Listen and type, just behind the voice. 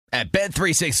At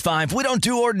Bet365, we don't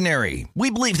do ordinary. We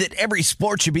believe that every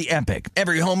sport should be epic.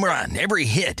 Every home run, every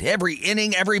hit, every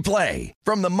inning, every play.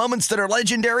 From the moments that are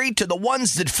legendary to the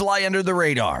ones that fly under the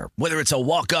radar. Whether it's a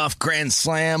walk-off grand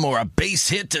slam or a base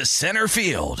hit to center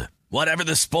field. Whatever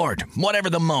the sport, whatever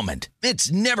the moment.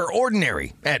 It's never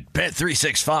ordinary at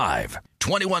Bet365.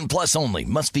 21 plus only.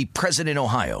 Must be present in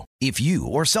Ohio. If you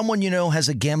or someone you know has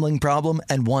a gambling problem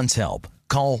and wants help,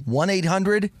 call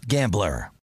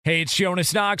 1-800-GAMBLER. Hey, it's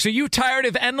Jonas Knox. Are you tired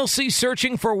of endlessly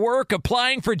searching for work,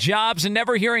 applying for jobs, and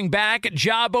never hearing back?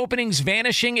 Job openings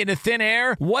vanishing into thin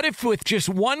air? What if with just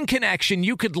one connection,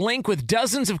 you could link with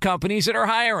dozens of companies that are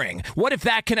hiring? What if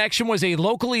that connection was a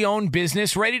locally owned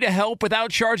business ready to help without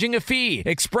charging a fee?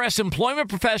 Express Employment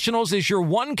Professionals is your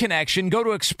one connection. Go to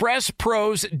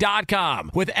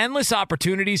expresspros.com. With endless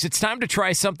opportunities, it's time to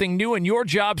try something new in your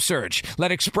job search.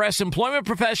 Let Express Employment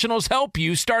Professionals help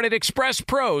you. Start at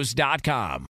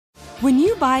expresspros.com. When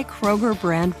you buy Kroger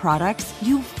brand products,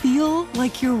 you feel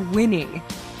like you're winning.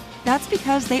 That's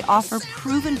because they offer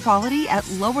proven quality at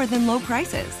lower than low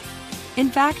prices. In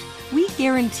fact, we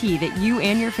guarantee that you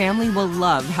and your family will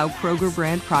love how Kroger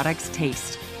brand products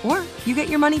taste, or you get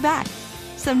your money back.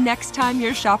 So next time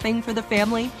you're shopping for the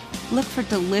family, look for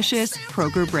delicious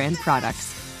Kroger brand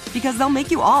products, because they'll make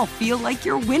you all feel like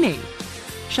you're winning.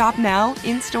 Shop now,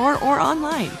 in-store, or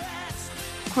online.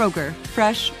 Kroger,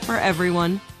 fresh for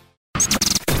everyone.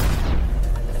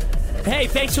 Hey,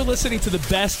 thanks for listening to the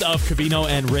Best of Covino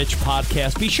and Rich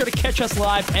podcast. Be sure to catch us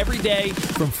live every day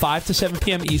from 5 to 7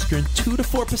 p.m. Eastern, 2 to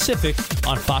 4 Pacific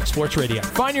on Fox Sports Radio.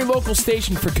 Find your local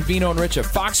station for Covino and Rich at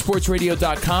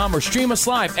foxsportsradio.com or stream us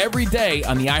live every day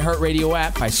on the iHeartRadio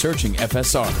app by searching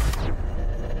FSR.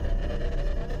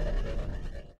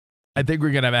 I think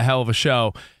we're going to have a hell of a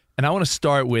show, and I want to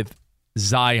start with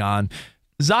Zion.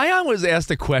 Zion was asked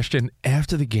a question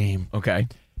after the game. Okay.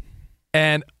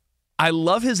 And I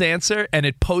love his answer, and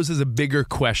it poses a bigger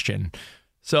question.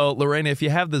 So, Lorena, if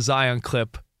you have the Zion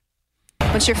clip.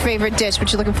 What's your favorite dish?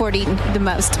 What you looking forward to eating the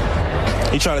most?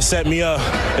 He trying to set me up.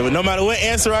 And no matter what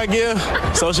answer I give,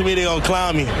 social media going to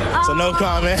clown me. So no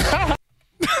comment.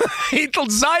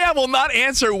 Zion will not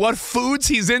answer what foods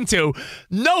he's into,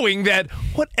 knowing that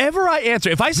whatever I answer,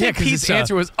 if I say pizza, his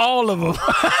answer was all of them.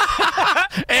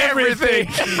 Everything.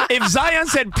 If Zion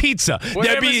said pizza,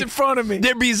 whatever's in front of me,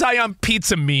 there'd be Zion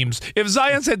pizza memes. If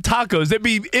Zion said tacos, there'd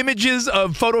be images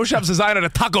of Photoshops of Zion at a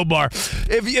taco bar.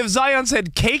 If Zion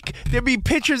said cake, there'd be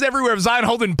pictures everywhere of Zion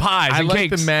holding pies and like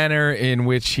cakes. the manner in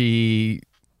which he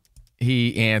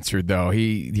answered, though.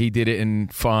 He did it in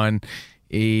fun.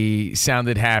 He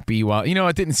sounded happy while,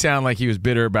 it didn't sound like he was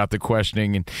bitter about the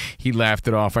questioning, and he laughed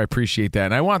it off. I appreciate that.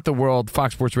 And I want the world,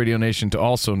 Fox Sports Radio Nation, to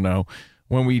also know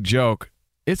when we joke,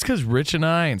 it's because Rich and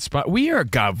I and Spot, we are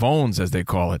gavones, as they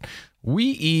call it. We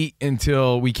eat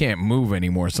until we can't move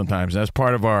anymore sometimes. That's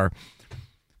part of our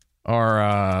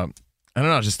I don't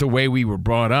know, just the way we were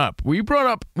brought up. We were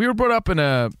brought up in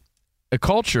a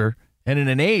culture and in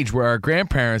an age where our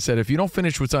grandparents said, if you don't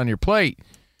finish what's on your plate,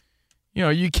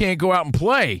 you can't go out and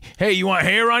play. Hey, you want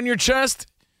hair on your chest?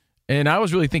 And I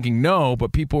was really thinking no,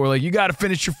 but people were like, you got to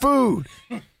finish your food.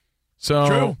 So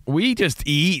True. We just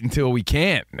eat until we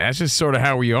can't. That's just sort of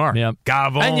how we are. Yeah.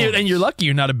 Gavones. And you're lucky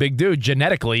you're not a big dude.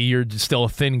 Genetically, you're still a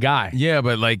thin guy. Yeah,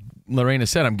 but like Lorena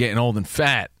said, I'm getting old and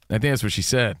fat. I think that's what she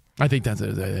said. I think that's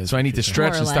it. So I need to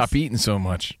stretch and stop eating so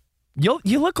much. You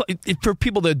look like, for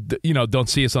people that don't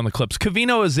see us on the clips,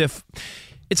 Covino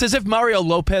it's as if Mario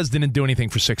Lopez didn't do anything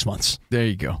for 6 months. There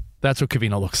you go. That's what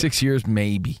Covino looks like. 6 years,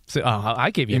 maybe. So, I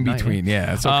gave you in a 9, between. Yeah,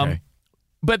 that's okay.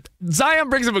 But Zion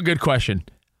brings up a good question.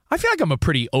 I feel like I'm a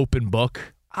pretty open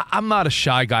book. I'm not a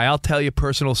shy guy. I'll tell you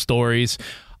personal stories.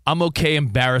 I'm okay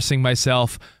embarrassing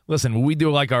myself. Listen, when we do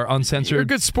like our uncensored... You're a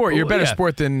good sport. You're a better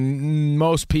sport than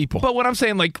most people. But what I'm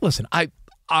saying, listen,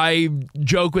 I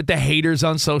joke with the haters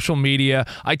on social media.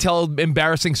 I tell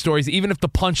embarrassing stories, even if the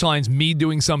punchline's me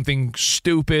doing something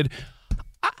stupid.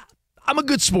 I'm a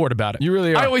good sport about it. You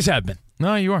really are. I always have been.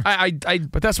 No, you are.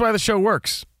 But that's why the show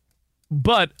works.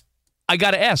 But I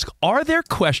got to ask, are there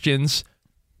questions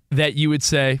that you would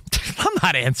say, I'm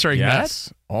not answering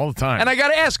that? All the time. And I got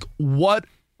to ask, what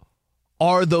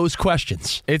are those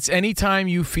questions? It's anytime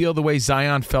you feel the way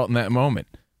Zion felt in that moment.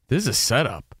 This is a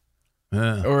setup.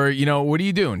 Or, what are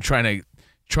you doing? Trying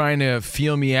to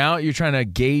feel me out? You're trying to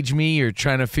gauge me? You're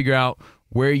trying to figure out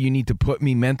where you need to put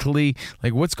me mentally?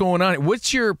 Like, what's going on?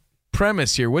 What's your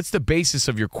premise here? What's the basis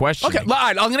of your question? Okay,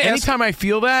 I'm going to ask. Anytime I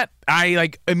feel that,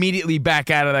 I immediately back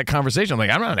out of that conversation. I'm like,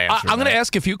 I'm not answering I'm going to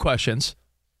ask a few questions.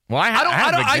 Well, I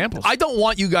have examples. I don't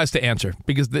want you guys to answer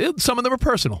because some of them are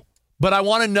personal. But I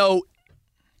want to know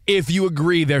if you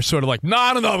agree they're sort of like, no,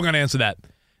 I don't know if I'm going to answer that.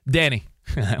 Danny.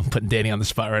 I'm putting Danny on the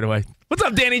spot right away. What's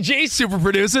up, Danny G? Super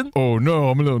producing. Oh, no,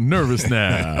 I'm a little nervous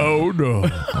now. Oh, no.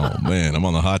 Oh, man, I'm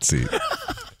on the hot seat.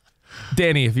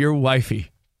 Danny, if your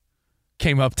wifey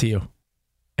came up to you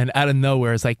and out of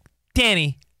nowhere is like,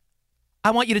 Danny,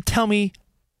 I want you to tell me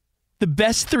the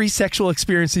best 3 sexual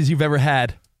experiences you've ever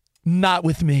had. Not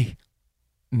with me.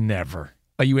 Never.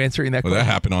 Are you answering that Well, question?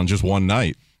 that happened on just one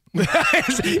night. Are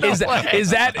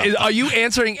you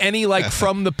answering any like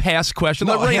from the past question?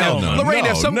 No, hell no. Lorena,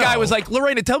 if No, some no. guy was like,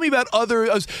 Lorena, tell me about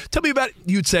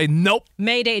you'd say, nope.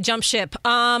 Mayday, jump ship.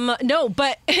 No,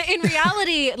 but in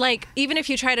reality, like, even if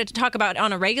you try to talk about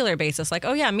on a regular basis, like,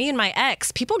 oh yeah, me and my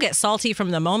ex, people get salty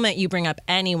from the moment you bring up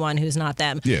anyone who's not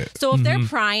them. Yeah. So if they're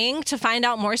prying to find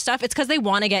out more stuff, it's because they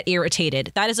want to get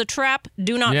irritated. That is a trap.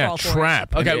 Do not fall for it.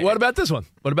 Trap. Okay, what about this one?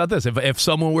 What about this? If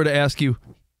someone were to ask you,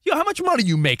 yo, how much money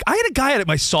you make? I had a guy at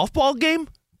my softball game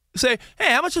say,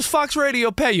 hey, how much does Fox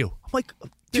Radio pay you? I'm like,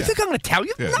 do you think I'm going to tell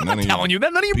you? Yeah, No, I'm none not of telling you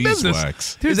that. None of your business.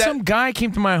 beeswax. Dude, Is that- some guy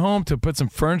came to my home to put some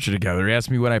furniture together. He asked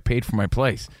me what I paid for my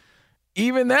place.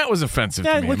 Even that was offensive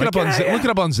Yeah, to me. look I'm it like,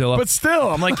 up on Zillow. But still,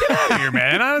 I'm like, get out of here,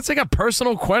 man. It's like a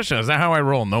personal question. Is that how I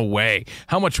roll? No way.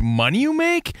 How much money you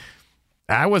make?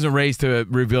 I wasn't raised to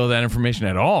reveal that information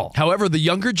at all. However, the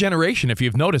younger generation, if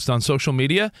you've noticed on social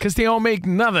media, Because they all make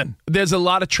nothing. there's a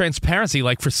lot of transparency.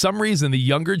 Like, for some reason, the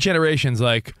younger generation's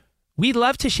like, we'd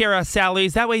love to share our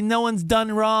salaries. That way no one's done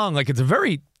wrong. Like, it's a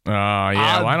very Oh, yeah.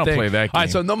 odd Well, I don't thing. play that game. All right,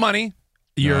 so no money.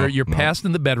 You're past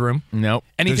in the bedroom. Nope.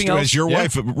 Anything Has else? your Yeah.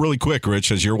 wife, really quick, Rich,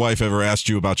 has your wife ever asked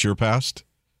you about your past?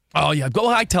 Oh yeah,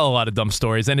 I tell a lot of dumb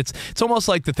stories, and it's almost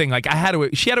like the thing. Like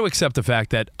she had to accept the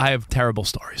fact that I have terrible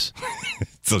stories.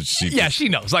 So she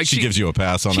knows. Like she gives you a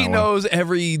pass on She that one? knows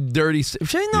every dirty.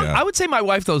 Yeah. I would say my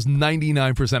wife knows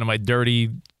 99% of my dirty,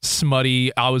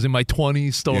 smutty. I was in my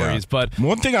 20s stories, Yeah. but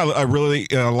One thing I really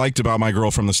liked about my girl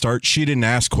from the start, she didn't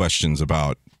ask questions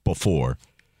about before.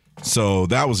 So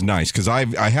that was nice because I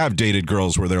have dated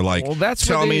girls where they're like, Well, that's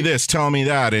tell where me they- this, tell me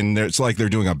that, and it's like they're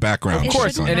doing a background. Of check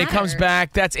course, on And it. it comes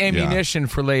back, that's ammunition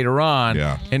for later on.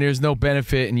 Yeah. And there's no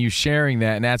benefit in you sharing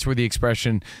that. And that's where the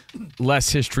expression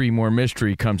less history, more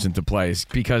mystery comes into place.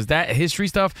 Because that history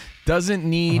stuff doesn't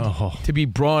need to be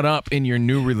brought up in your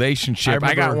new relationship.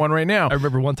 I got one right now. I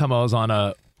remember one time I was on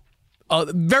a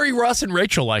very Russ and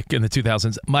Rachel like in the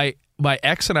 2000s. My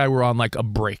ex and I were on like a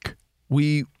break.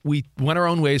 We went our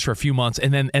own ways for a few months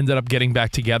and then ended up getting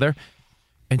back together.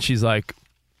 And she's like,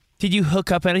 did you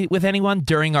hook up with anyone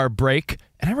during our break?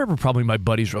 And I remember probably my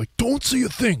buddies were like, don't say a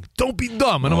thing. Don't be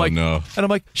dumb. And Oh, I'm like, no. And I'm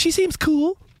like, she seems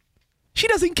cool. She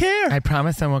doesn't care. I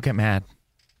promise I won't get mad.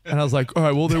 And I was like, all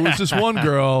right, well, there was this one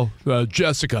girl,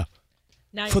 Jessica.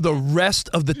 Now For the rest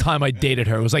of the time I dated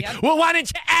her, it was like, well, why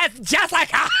didn't you ask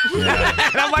Jessica? And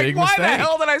I'm like, Big why the mistake.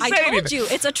 hell did I say I told anything? you,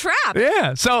 it's a trap.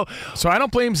 Yeah, so So I don't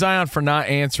blame Zion for not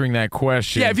answering that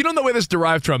question. yeah, if you don't know where this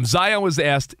derived from, Zion was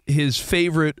asked his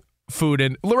favorite food,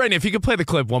 and Lorena, if you could play the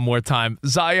clip one more time,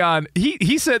 Zion,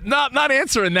 he said, not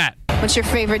answering that. What's your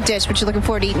favorite dish? What you looking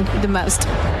forward to eating the most?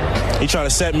 He trying to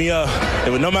set me up.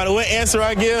 And no matter what answer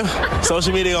I give,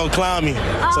 social media gonna clown me.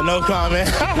 So no comment.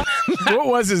 What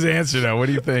was his answer, though? What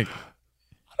do you think?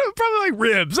 Probably like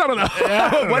ribs. I don't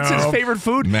know. What's his favorite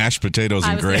food? Mashed potatoes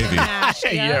and gravy.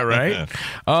 Yeah, right?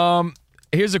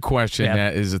 Here's a question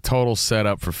that is a total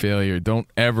setup for failure. Don't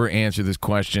ever answer this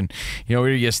question. You know,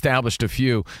 you established a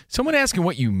few. Someone asking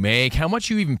what you make, how much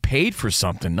you even paid for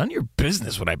something. None of your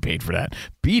business what I paid for that.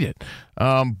 Beat it.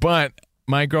 But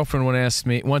my girlfriend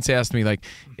once asked me, like,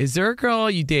 is there a girl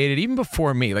you dated even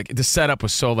before me? Like, the setup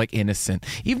was so, like, innocent.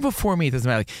 Even before me, it doesn't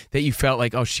matter. Like, that you felt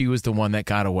like, oh, she was the one that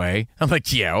got away. I'm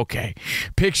like, yeah, okay.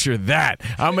 Picture that.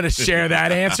 I'm going to share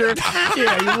that answer.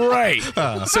 Yeah, you're right.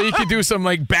 So you can do some,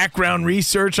 like, background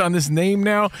research on this name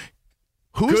now.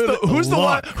 Who's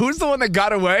the one that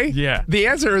got away? Yeah. The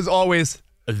answer is always,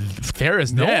 there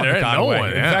is no Yeah, one there that ain't got no away. one.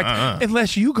 In Yeah, fact,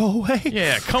 unless you go away.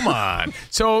 Yeah, come on.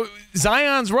 So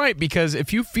Zion's right, because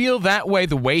if you feel that way,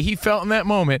 the way he felt in that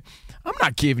moment, I'm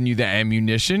not giving you that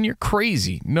ammunition. You're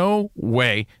crazy. No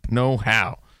way, no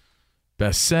how.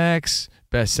 Best sex,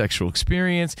 best sexual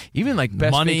experience, even like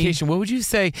best Money. vacation. What would you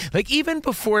say? Like even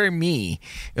before me,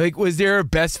 like was there a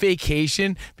best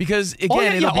vacation? Because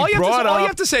again, it'll be brought all you up.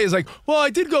 have to say is like, well, I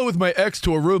did go with my ex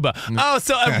to Aruba. Oh,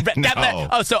 so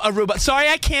so Aruba. Sorry,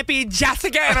 I can't be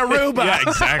Jessica in Aruba. Yeah,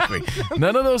 exactly.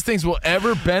 None of those things will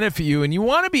ever benefit you, and you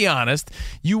want to be honest.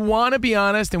 You want to be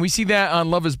honest, and we see that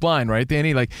on Love Is Blind, right,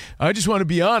 Danny? Like, I just want to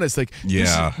be honest. Like,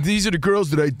 Yeah. these are the girls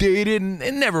that I dated, and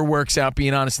it never works out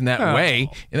being honest in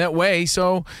that way. So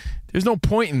there's no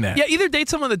point in that. Yeah, either date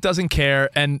someone that doesn't care,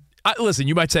 and listen,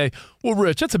 you might say, well,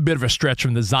 Rich, that's a bit of a stretch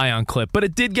from the Zion clip, but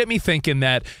it did get me thinking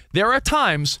that there are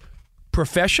times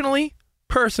professionally,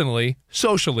 personally,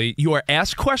 socially, you are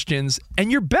asked questions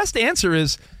and your best answer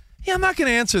is, yeah, I'm not going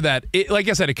to answer that. Like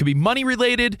I said, it could be money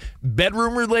related,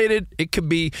 bedroom related. It could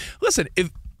be, listen,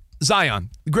 if Zion,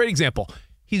 great example.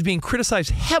 He's being criticized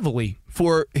heavily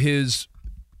for his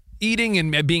eating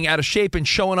and being out of shape and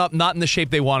showing up not in the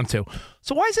shape they want him to.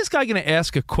 So why is this guy going to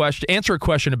answer a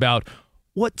question about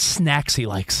what snacks he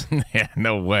likes? Yeah,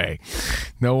 no way.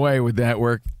 No way would that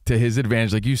work to his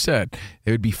advantage. Like you said,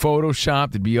 it would be photoshopped.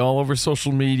 It'd be all over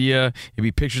social media. It'd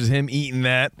be pictures of him eating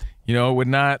that. It would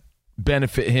not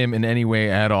benefit him in any way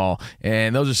at all.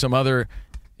 And those are some other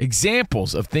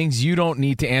examples of things you don't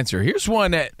need to answer. Here's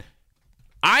one that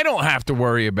I don't have to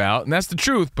worry about, and that's the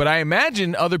truth, but I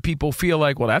imagine other people feel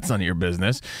like, well, that's none of your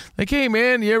business. Like, hey,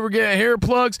 man, you ever get hair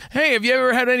plugs? Hey, have you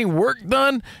ever had any work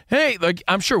done? Hey, like,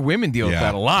 I'm sure women deal with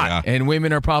that a lot, and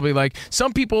women are probably like,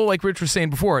 some people, like Rich was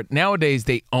saying before, nowadays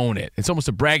they own it. It's almost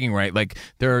a bragging right, like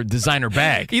their designer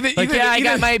bag. I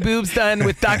got my boobs done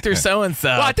with Dr. So-and-so.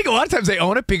 Well, I think a lot of times they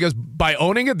own it because by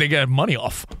owning it, they get money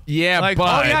off. Yeah, like,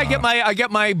 but... oh, yeah, I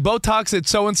get my Botox at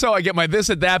so-and-so, I get my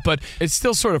this at that, but it's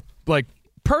still sort of like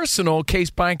personal case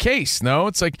by case. No,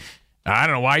 it's like, I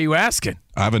don't know, why are you asking?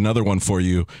 I have another one for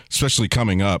you, especially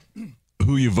coming up.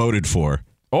 Who you voted for?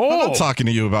 I'm not talking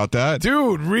to you about that,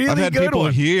 dude. Really, I've had good people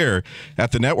one. here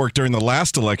at the network during the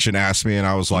last election ask me, and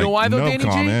I was like, why, though, no Danny G?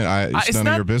 comment. It's none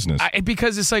of your business.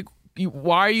 Because it's like,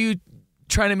 why are you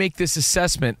trying to make this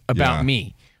assessment about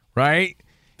me? Right?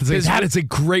 It's a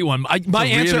great one. My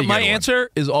answer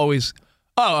is always,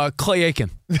 Clay Aiken.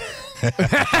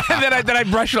 Then I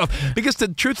brush it off. Because the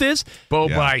truth is,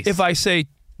 Bice. If I say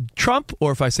Trump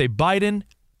or if I say Biden,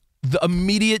 the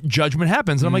immediate judgment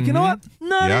happens. And I'm like, you know what?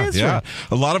 Not answering. Yeah.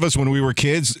 A lot of us, when we were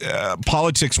kids,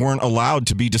 politics weren't allowed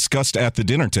to be discussed at the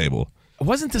dinner table. It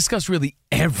wasn't discussed really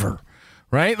ever,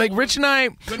 right? Like Rich and I,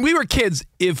 when we were kids,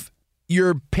 if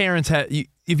your parents if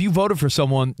you voted for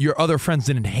someone, your other friends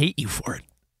didn't hate you for it.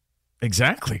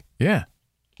 Exactly. Yeah.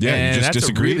 Yeah, and you just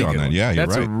disagreed on that. One. Yeah, you're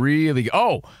that's right. A really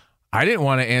I didn't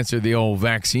want to answer the old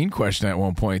vaccine question at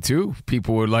one point too.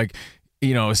 People would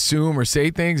assume or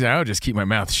say things, and I would just keep my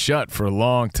mouth shut for a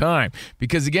long time.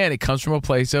 Because again, it comes from a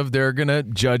place of they're gonna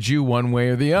judge you one way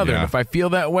or the other. Yeah. And if I feel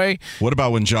that way, what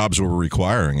about when jobs were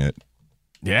requiring it?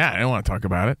 Yeah, I didn't want to talk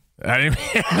about it. I didn't.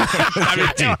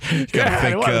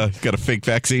 Got a fake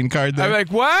vaccine card there? I'm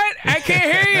like, what? I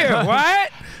can't hear you.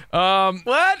 What?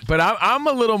 What? But I'm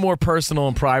a little more personal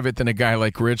and private than a guy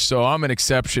like Rich, so I'm an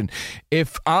exception.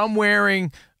 If I'm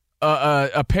wearing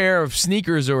a pair of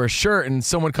sneakers or a shirt and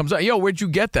someone comes up, yo, where'd you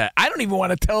get that? I don't even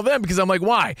want to tell them because I'm like,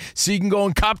 why? So you can go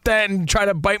and cop that and try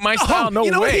to bite my style? No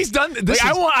you know way. What he's done?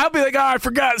 I'll be like, I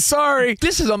forgot. Sorry.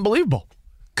 This is unbelievable.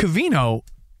 Covino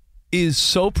is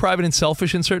so private and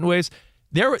selfish in certain ways.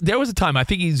 There was a time, I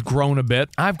think he's grown a bit.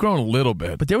 I've grown a little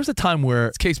bit. But there was a time where...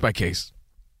 It's case by case.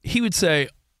 He would say,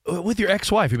 with your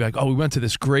ex-wife, he'd be like, we went to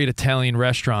this great Italian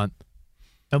restaurant.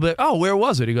 I'll be like, where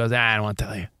was it? He goes, I don't want to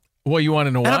tell you. Well, you want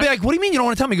to know why? And I'll be like, what do you mean you don't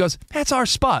want to tell me? He goes, that's our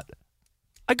spot.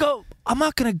 I go, I'm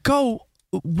not going to go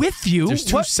with you. There's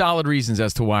two solid reasons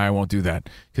as to why I won't do that.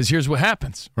 Because here's what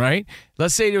happens, right?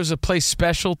 Let's say there was a place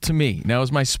special to me. Now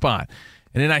is my spot.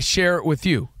 And then I share it with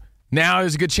you. Now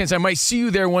there's a good chance I might see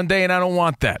you there one day, and I don't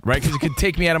want that, right? Because it could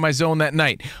take me out of my zone that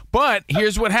night. But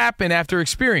here's what happened after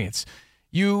experience.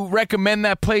 You recommend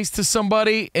that place to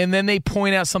somebody, and then they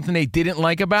point out something they didn't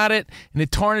like about it, and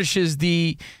it tarnishes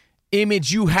the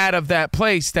image you had of that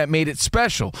place that made it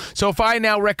special. So if I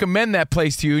now recommend that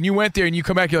place to you, and you went there, and you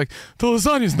come back, you're like, the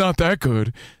lasagna's not that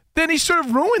good, then he sort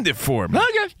of ruined it for me.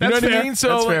 Okay, that's you know what fair. I mean? So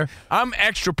that's fair. I'm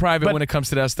extra private when it comes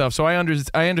to that stuff, so I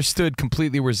understood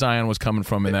completely where Zion was coming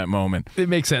from in that moment. It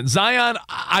makes sense. Zion,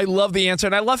 I love the answer,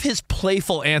 and I love his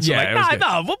playful answer. Yeah,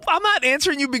 no, I'm not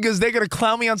answering you because they're going to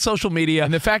clown me on social media.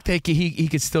 And the fact that he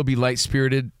could still be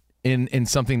light-spirited in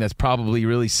something that's probably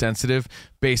really sensitive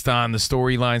based on the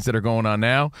storylines that are going on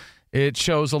now, it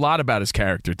shows a lot about his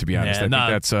character, to be honest. I think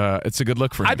that's it's a good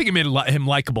look for him. I think it made him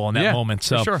likable in that moment.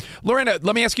 So, for sure. Lorena,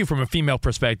 let me ask you from a female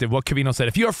perspective what Covino said.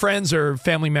 If you have friends or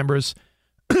family members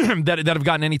that have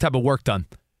gotten any type of work done,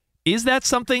 is that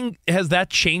something, has that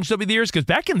changed over the years? Because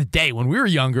back in the day when we were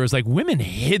younger, it was like women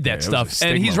hid that stuff.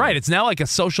 And he's right. It's now like a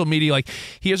social media, like,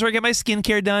 here's where I get my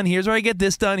skincare done. Here's where I get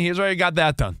this done. Here's where I got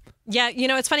that done. Yeah,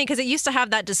 it's funny because it used to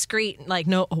have that discreet, like,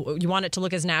 no, you want it to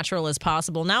look as natural as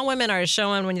possible. Now women are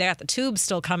showing when they got the tubes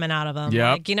still coming out of them.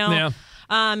 Yep.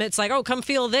 Like, it's like, come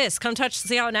feel this. Come touch,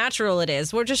 see how natural it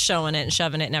is. We're just showing it and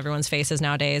shoving it in everyone's faces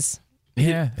nowadays.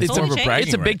 Yeah, it's more of a bragging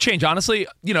It's a big right. change. Honestly,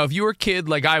 if you were a kid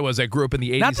like I was, I grew up in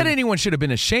the 80s. Not that anyone should have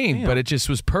been ashamed, but it just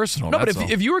was personal. No, but that's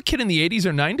all. if you were a kid in the 80s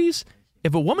or 90s,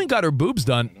 if a woman got her boobs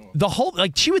done, the whole,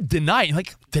 she would deny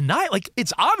it.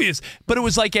 It's obvious. But it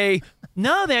was like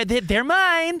no, they're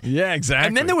mine. Yeah, exactly.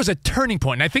 And then there was a turning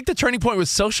point. And I think the turning point was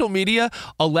social media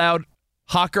allowed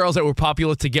hot girls that were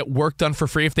popular to get work done for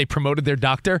free if they promoted their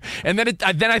doctor. And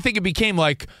then I think it became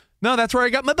like, no, that's where I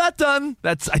got my butt done.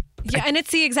 Yeah, and it's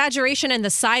the exaggeration and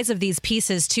the size of these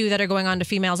pieces, too, that are going on to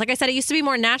females. Like I said, it used to be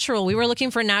more natural. We were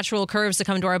looking for natural curves to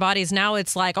come to our bodies. Now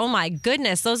it's like, oh, my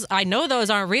goodness, I know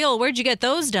those aren't real. Where'd you get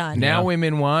those done? Now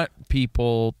women want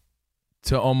people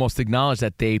to almost acknowledge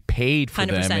that they paid for 100%.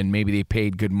 them and maybe they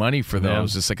paid good money for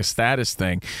those. It's like a status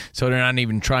thing. So they're not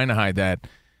even trying to hide that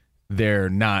they're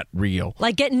not real.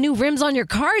 Like getting new rims on your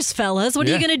cars, fellas. What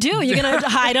are you going to do? You're going to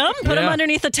hide them? Put them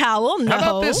underneath a towel? No. How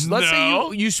about this? Let's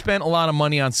say you spent a lot of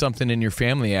money on something and your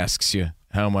family asks you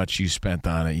how much you spent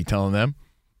on it. You telling them?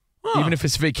 Even if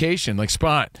it's vacation, like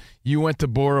Spot, you went to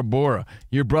Bora Bora.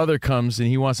 Your brother comes and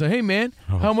he wants to, hey, man,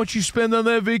 how much you spend on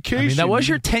that vacation? I mean, that was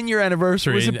your 10-year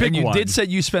anniversary. It was a big and you one. did say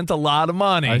you spent a lot of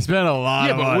money. I spent a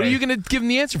lot of but money. what are you going to give them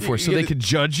the answer for? So they could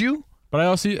judge you? But I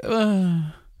also,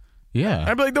 yeah.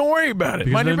 I'd be like, don't worry about it.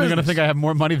 Because Mind then your they're going to business. think I have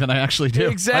more money than I actually do.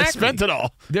 Exactly. I spent it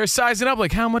all. They're sizing up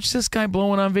like, how much is this guy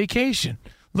blowing on vacation?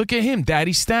 Look at him,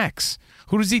 Daddy Stacks.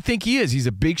 Who does he think he is? He's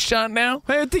a big shot now?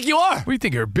 I think you are. What do you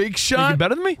think? You're a big Think shot? you're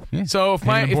better than me? Yeah. So if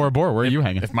Hanging in Bora Bora, where are you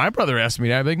hanging? If my brother asked me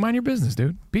that, I'd be like, mind your business,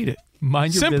 dude. Beat it.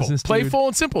 Mind your simple. business, dude. Playful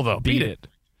and simple, though. Beat it.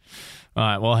 All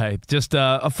right, well, hey, just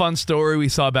a fun story we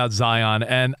saw about Zion.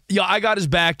 And, I got his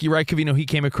back. You're right, Covino. He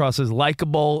came across as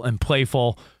likable and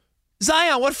playful.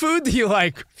 Zion, what food do you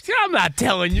like? I'm not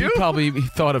telling you. He probably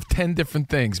thought of 10 different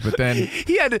things, but then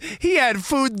he had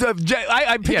food.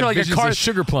 I picture like visions of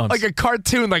sugar plums. like a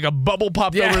cartoon, like a bubble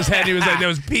popped over his head. He was like, there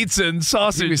was pizza and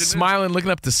sausage. he was smiling, looking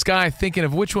up the sky, thinking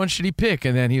of which one should he pick.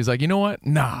 And then he was like, you know what?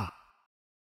 Nah.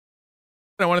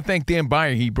 I want to thank Dan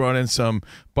Byer. He brought in some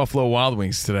Buffalo Wild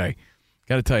Wings today.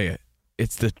 Got to tell you,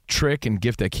 it's the trick and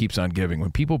gift that keeps on giving. When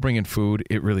people bring in food,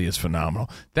 it really is phenomenal.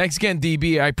 Thanks again,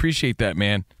 DB. I appreciate that,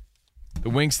 man. The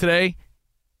wings today,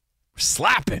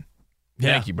 slapping.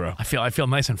 Yeah. Thank you, bro. I feel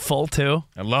nice and full too.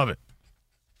 I love it.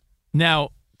 Now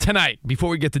tonight, before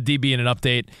we get to DB and an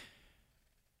update,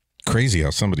 Crazy how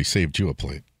somebody saved you a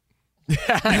plate.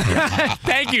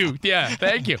 thank you. Yeah,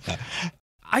 thank you.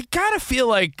 I gotta feel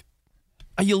like,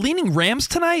 are you leaning Rams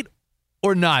tonight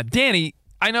or not, Danny?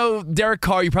 I know Derek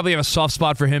Carr, you probably have a soft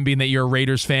spot for him being that you're a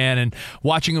Raiders fan and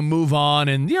watching him move on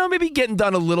and, maybe getting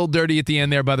done a little dirty at the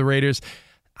end there by the Raiders.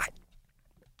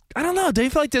 I don't know. Do you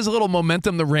feel like there's a little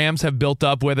momentum the Rams have built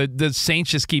up where the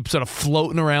Saints just keep sort of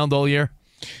floating around all year?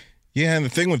 Yeah, and the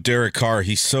thing with Derek Carr,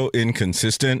 he's so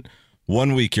inconsistent.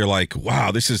 One week you're like,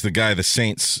 wow, this is the guy the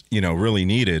Saints, really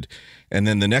needed. And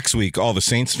then the next week, all the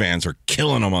Saints fans are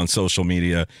killing him on social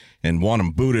media and want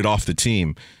him booted off the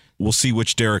team. We'll see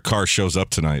which Derek Carr shows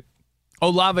up tonight.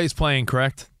 Olave's playing,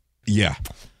 correct? Yeah.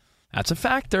 That's a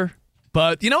factor.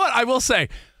 But you know what? I will say,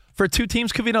 for two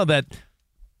teams, Covino, that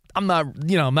I'm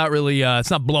not really,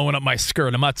 it's not blowing up my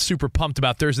skirt. I'm not super pumped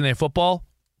about Thursday Night Football.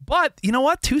 But you know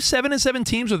what? 2 7-7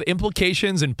 teams with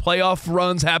implications and playoff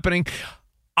runs happening.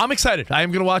 I'm excited. I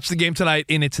am going to watch the game tonight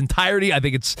in its entirety. I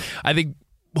think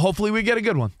hopefully we get a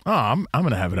good one. Oh, I'm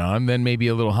going to have it on. Then maybe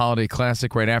a little holiday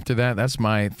classic right after that. That's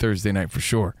my Thursday night for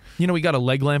sure. We got a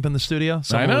leg lamp in the studio.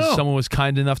 I know. Someone was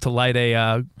kind enough to light a...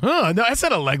 Oh, no, that's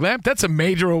not a leg lamp. That's a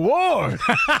major award.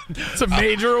 It's a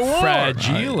major award.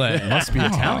 Fragile. It must be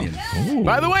Italian. Ooh.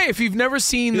 By the way, if you've never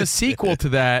seen the sequel to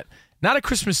that, not A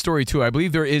Christmas Story 2, I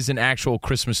believe there is an actual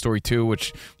Christmas Story 2,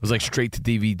 which was like straight to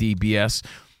DVD BS.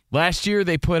 Last year,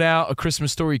 they put out A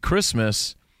Christmas Story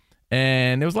Christmas,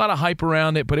 and there was a lot of hype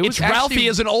around it. But it was It's Ralphie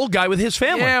as an old guy with his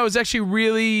family. Yeah, it was actually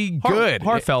really good.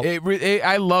 Heartfelt.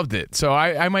 I loved it. So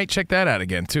I might check that out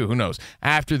again, too. Who knows?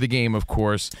 After the game, of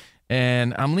course.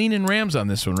 And I'm leaning Rams on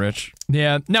this one, Rich.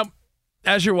 Yeah. Now,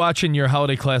 as you're watching your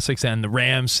holiday classics and the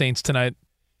Rams Saints tonight,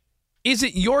 is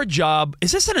it your job?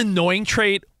 Is this an annoying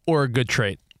trait or a good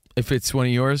trait? If it's one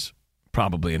of yours,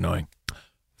 probably annoying.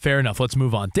 Fair enough. Let's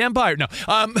move on. Dan Byer. No.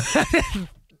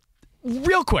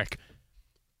 Real quick.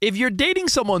 If you're dating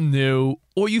someone new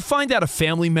or you find out a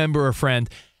family member or friend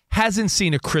hasn't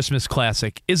seen a Christmas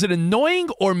classic, is it annoying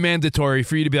or mandatory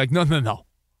for you to be like, no,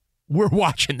 we're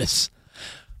watching this?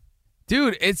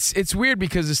 Dude, it's weird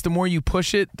because it's the more you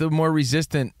push it, the more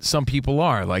resistant some people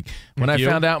are. Like when I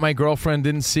found out my girlfriend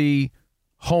didn't see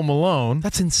Home Alone.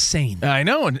 That's insane. I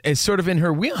know, and it's sort of in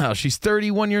her wheelhouse. She's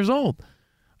 31 years old.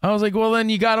 I was like, well, then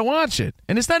you got to watch it.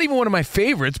 And it's not even one of my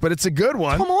favorites, but it's a good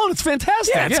one. Come on, it's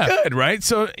fantastic. Yeah, it's good, right?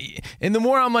 So, and the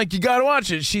more I'm like, you got to watch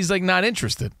it, she's like not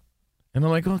interested. And I'm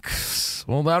like, well,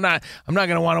 I'm not going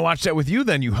to want to watch that with you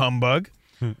then, you humbug.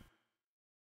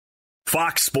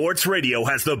 Fox Sports Radio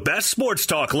has the best sports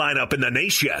talk lineup in the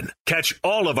nation. Catch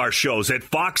all of our shows at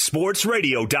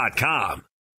foxsportsradio.com.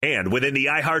 And within the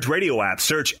iHeartRadio app,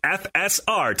 search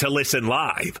FSR to listen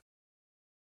live.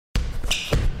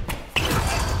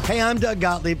 Hey, I'm Doug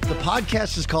Gottlieb. The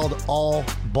podcast is called All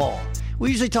Ball. We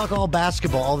usually talk all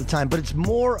basketball all the time, but it's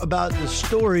more about the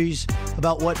stories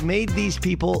about what made these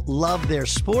people love their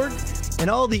sport and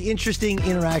all the interesting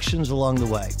interactions along the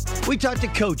way. We talk to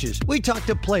coaches. We talk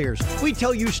to players. We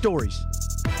tell you stories.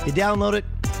 You download it.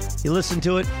 You listen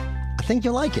to it. I think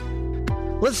you'll like it.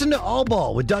 Listen to All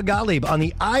Ball with Doug Gottlieb on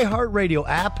the iHeartRadio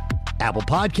app, Apple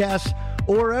Podcasts,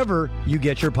 or wherever you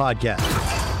get your podcasts.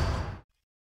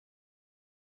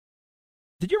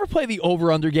 Did you ever play the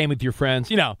over-under game with your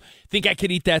friends? You know, think I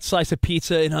could eat that slice of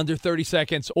pizza in under 30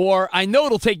 seconds? Or I know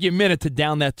it'll take you a minute to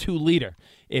down that 2-liter.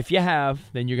 If you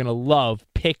have, then you're going to love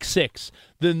Pick Six,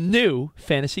 the new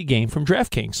fantasy game from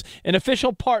DraftKings, an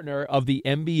official partner of the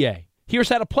NBA. Here's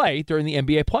how to play during the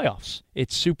NBA playoffs.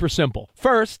 It's super simple.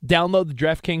 First, download the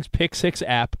DraftKings Pick Six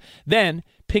app. Then,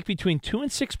 pick between 2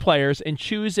 and 6 players and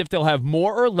choose if they'll have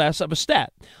more or less of a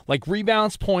stat, like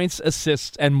rebounds, points,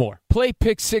 assists, and more. Play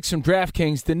Pick Six from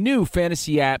DraftKings, the new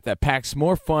fantasy app that packs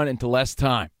more fun into less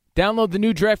time. Download the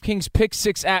new DraftKings Pick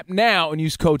Six app now and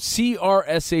use code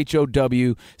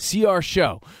CRSHOW,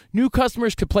 CRSHOW. New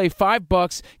customers could play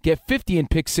 $5, get 50 in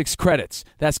Pick Six credits.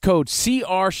 That's code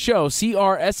CRSHOW,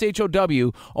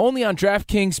 CRSHOW, only on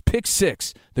DraftKings Pick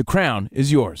Six. The crown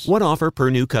is yours. One offer per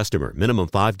new customer. Minimum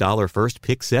 $5 first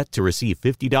pick set to receive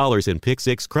 $50 in Pick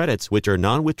Six credits, which are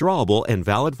non-withdrawable and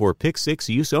valid for Pick Six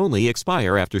use only.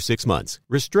 Expire after 6 months.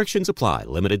 Restrictions apply.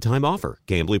 Limited time offer.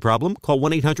 Gambling problem? Call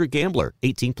 1-800-GAMBLER.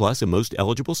 18 plus in most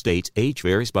eligible states. Age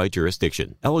varies by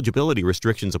jurisdiction. Eligibility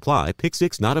restrictions apply. Pick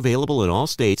Six not available in all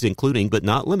states, including but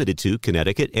not limited to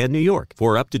Connecticut and New York.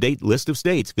 For up-to-date list of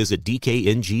states, visit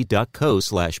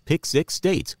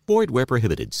dkng.co/pick6states. Void where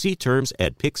prohibited. See terms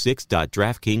at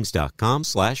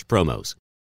pick6.draftkings.com/promos.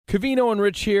 Covino and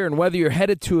Rich here, and whether you're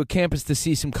headed to a campus to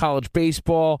see some college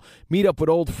baseball, meet up with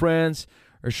old friends,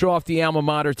 or show off the alma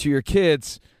mater to your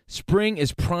kids, spring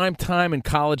is prime time in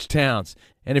college towns.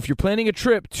 And if you're planning a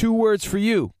trip, 2 words for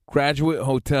you: Graduate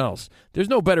Hotels. There's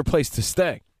no better place to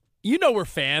stay. You know we're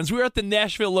fans. We were at the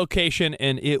Nashville location,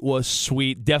 and it was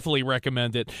sweet. Definitely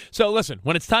recommend it. So listen,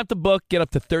 when it's time to book, get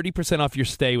up to 30% off your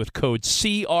stay with code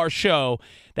CRSHOW.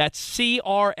 That's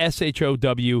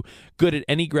CRSHOW. Good at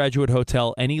any Graduate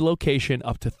Hotel, any location,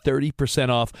 up to 30%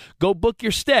 off. Go book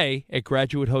your stay at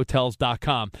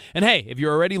graduatehotels.com. And hey, if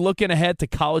you're already looking ahead to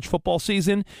college football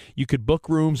season, you could book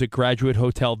rooms at Graduate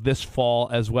Hotel this fall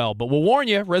as well. But we'll warn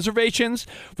you, reservations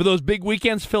for those big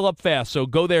weekends fill up fast, so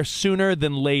go there sooner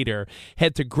than later.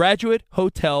 Head to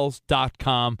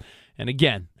graduatehotels.com. And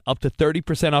again, up to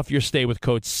 30% off your stay with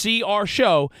code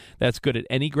CRSHOW. That's good at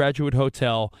any Graduate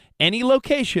Hotel, any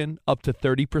location, up to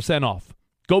 30% off.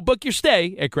 Go book your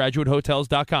stay at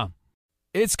graduatehotels.com.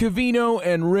 It's Covino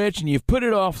and Rich, and you've put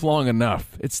it off long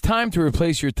enough. It's time to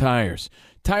replace your tires.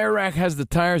 Tire Rack has the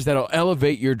tires that'll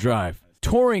elevate your drive.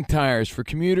 Touring tires for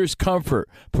commuters' comfort,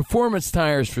 performance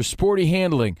tires for sporty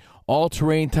handling,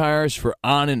 all-terrain tires for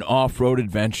on- and off-road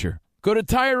adventure. Go to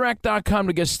TireRack.com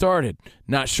to get started.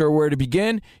 Not sure where to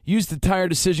begin? Use the Tire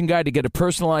Decision Guide to get a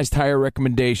personalized tire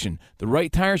recommendation. The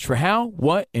right tires for how,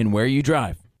 what, and where you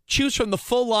drive. Choose from the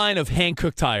full line of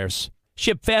hand-cooked tires.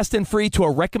 Ship fast and free to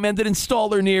a recommended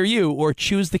installer near you, or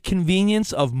choose the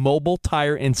convenience of mobile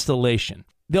tire installation.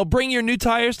 They'll bring your new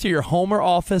tires to your home or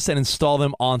office and install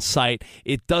them on site.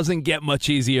 It doesn't get much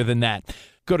easier than that.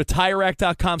 Go to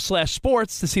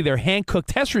TireRack.com/sports to see their hand-cooked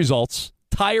test results,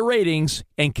 tire ratings,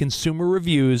 and consumer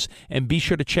reviews, and be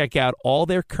sure to check out all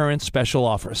their current special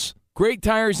offers. Great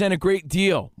tires and a great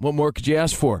deal. What more could you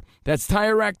ask for? That's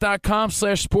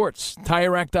TireRack.com/sports.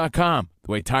 TireRack.com,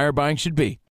 the way tire buying should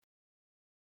be.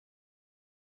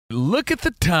 Look at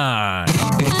the time.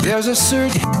 There's a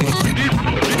certain...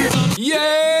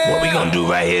 Yeah! What we gonna do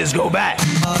right here is go back.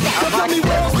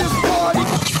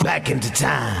 Back into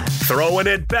time. Throwing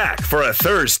it back for a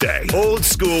Thursday. Old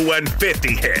school when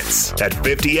 50 hits. At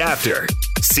 50 after,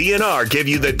 CNR give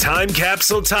you the time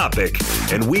capsule topic,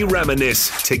 and we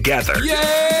reminisce together.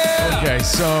 Yeah! Okay,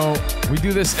 so we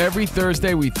do this every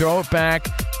Thursday. We throw it back.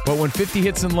 But when 50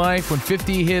 hits in life, when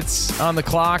 50 hits on the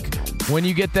clock, when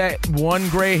you get that one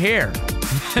gray hair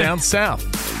down south,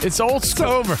 it's old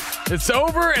school. It's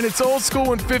over, and it's old school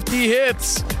when 50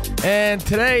 hits. And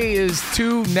today is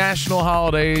 2 national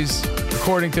holidays,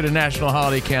 according to the national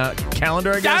holiday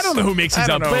calendar, I guess. I don't know who makes these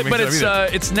up, but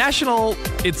it's national.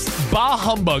 It's Bah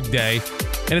Humbug Day,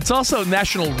 and it's also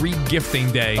National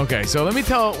Regifting Day. Okay, so let me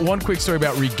tell one quick story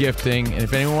about regifting, and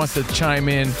if anyone wants to chime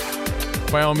in,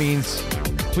 by all means,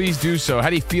 please do so.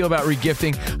 How do you feel about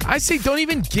regifting? I say don't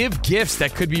even give gifts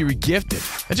that could be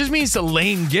regifted. That just means it's a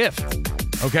lame gift.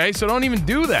 Okay, so don't even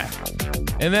do that.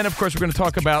 And then, of course, we're going to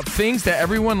talk about things that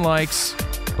everyone likes,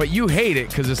 but you hate it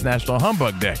because it's National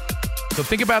Humbug Day. So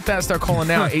think about that. Start calling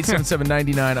now,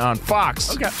 877-99 on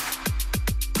Fox. Okay.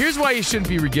 Here's why you shouldn't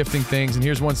be regifting things, and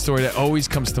here's one story that always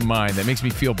comes to mind that makes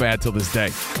me feel bad till this day.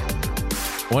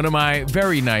 One of my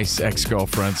very nice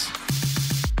ex-girlfriends,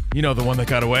 you know, the one that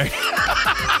got away.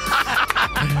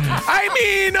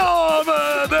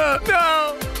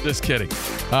 No. Just kidding.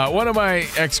 One of my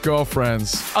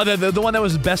ex-girlfriends. Oh, the one that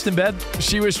was best in bed?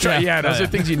 She was trying. Yeah, those are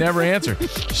things you never answer.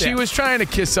 She was trying to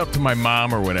kiss up to my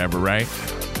mom or whatever, right?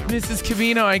 Mrs.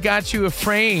 Covino, I got you a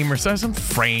frame or some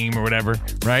frame or whatever,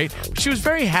 right? She was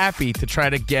very happy to try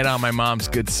to get on my mom's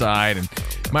good side, and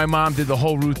my mom did the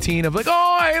whole routine of like,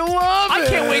 oh, I love it. I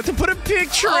can't wait to put a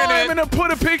picture in it. I'm going to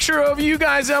put a picture of you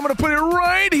guys. I'm going to put it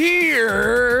right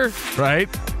here, right?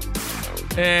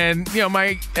 And, you know,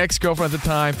 my ex-girlfriend at the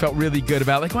time felt really good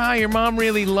about it. Like, wow, your mom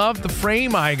really loved the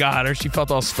frame I got her. She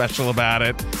felt all special about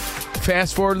it.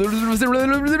 Fast forward,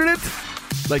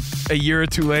 like a year or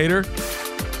two later,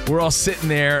 we're all sitting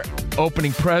there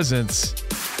opening presents,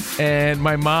 and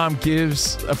my mom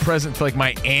gives a present to like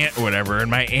my aunt or whatever, and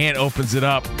my aunt opens it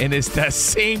up, and it's that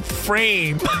same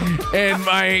frame. And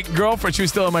my girlfriend, she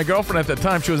was still my girlfriend at the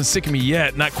time, she wasn't sick of me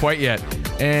yet, not quite yet,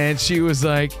 and she was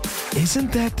like,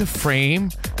 isn't that the frame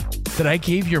that I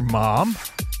gave your mom?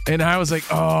 And I was like,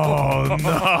 oh,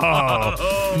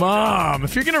 no. Mom,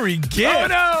 if you're going to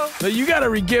regift, you got to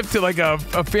regift to like a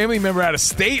family member out of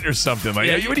state or something.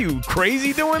 Like, what are you,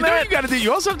 crazy doing that? What you got to do?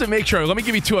 You also have to make sure. Let me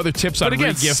give you 2 other tips on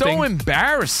regifting. It's so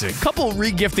embarrassing. Couple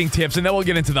regifting tips, and then we'll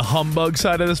get into the humbug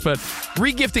side of this. But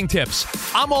regifting tips.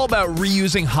 I'm all about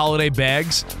reusing holiday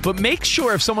bags, but make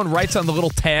sure if someone writes on the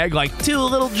little tag, like, to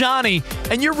little Johnny,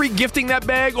 and you're regifting that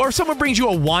bag, or if someone brings you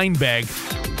a wine bag,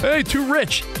 hey, too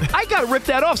rich. I got to rip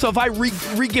that off. So if I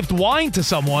regift wine to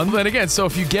someone. Then again, so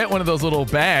if you get one of those little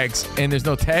bags and there's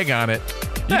no tag on it,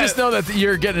 you just know that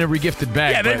you're getting a regifted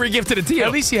bag. Yeah, they regifted it to you.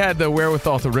 At least you had the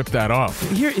wherewithal to rip that off.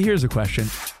 Here's a question.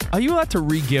 Are you allowed to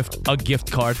regift a gift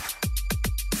card?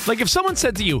 Like if someone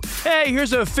said to you, hey,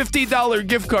 here's a $50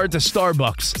 gift card to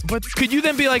Starbucks. But could you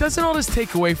then be like... Doesn't all this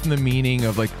take away from the meaning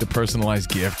of like the personalized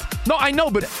gift? No, I know,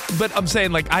 but I'm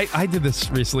saying like I did this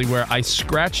recently where I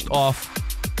scratched off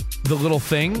the little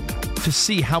thing to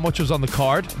see how much was on the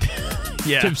card.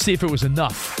 To see if it was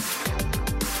enough.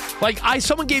 Like,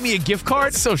 someone gave me a gift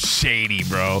card. That's so shady,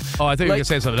 bro. Oh, I thought you were going to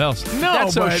say something else. No,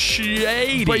 that's so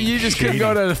shady. But you just couldn't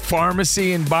go to the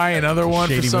pharmacy and buy another one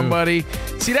for somebody.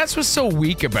 Move. See, that's what's so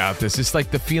weak about this. It's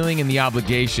like the feeling and the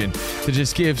obligation to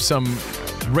just give some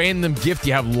random gift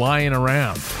you have lying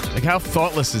around. Like, how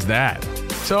thoughtless is that?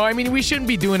 So, I mean, we shouldn't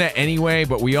be doing that anyway,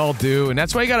 but we all do. And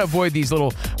that's why you got to avoid these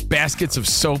little baskets of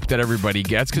soap that everybody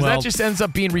gets, because that just ends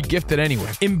up being regifted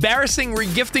anyway. Embarrassing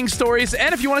regifting stories.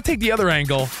 And if you want to take the other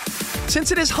angle,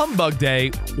 since it is Humbug Day,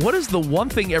 what is the one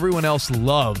thing everyone else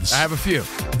loves? I have a few.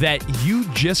 That you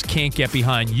just can't get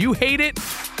behind. You hate it.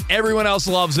 Everyone else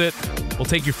loves it. We'll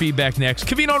take your feedback next.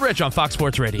 Covino and Rich on Fox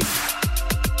Sports Radio.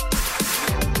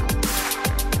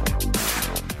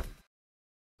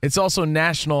 It's also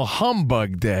National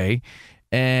Humbug Day,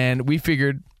 and we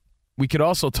figured we could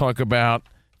also talk about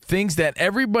things that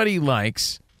everybody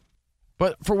likes,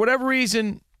 but for whatever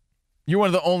reason, you're one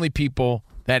of the only people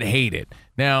that hate it.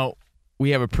 Now, we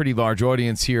have a pretty large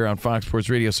audience here on Fox Sports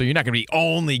Radio, so you're not going to be the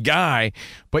only guy,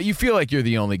 but you feel like you're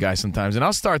the only guy sometimes. And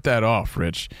I'll start that off,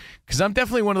 Rich, because I'm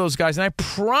definitely one of those guys, and I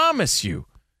promise you,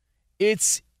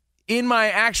 it's in my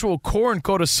actual core and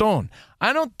corazon.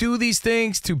 I don't do these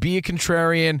things to be a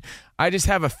contrarian. I just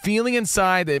have a feeling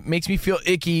inside that makes me feel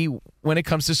icky when it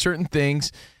comes to certain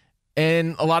things.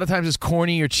 And a lot of times it's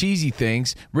corny or cheesy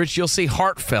things. Rich, you'll say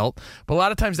heartfelt, but a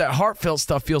lot of times that heartfelt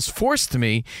stuff feels forced to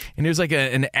me, and there's like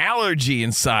an allergy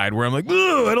inside where I'm like,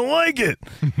 ugh, I don't like it.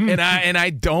 and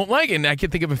I don't like it. And I can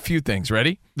think of a few things.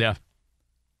 Ready? Yeah.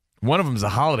 One of them is a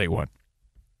holiday one.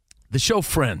 The show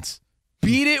Friends.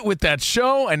 Beat it with that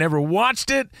show. I never watched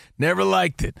it, never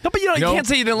liked it. No, but you can't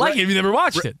say you didn't like it if you never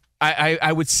watched it.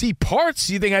 I would see parts.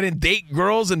 You think I didn't date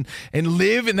girls and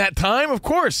live in that time? Of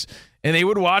course. And they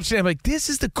would watch it. I'm like, this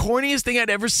is the corniest thing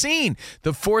I'd ever seen.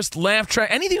 The forced laugh track.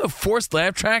 Anything with forced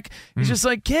laugh track is just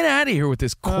like, get out of here with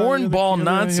this cornball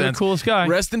nonsense. You're the coolest guy.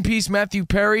 Rest in peace, Matthew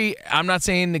Perry. I'm not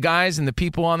saying the guys and the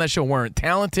people on that show weren't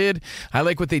talented. I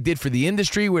like what they did for the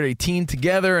industry where they teamed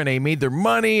together and they made their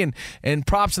money and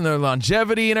props in their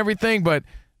longevity and everything, but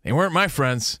they weren't my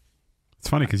friends. It's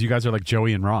funny because you guys are like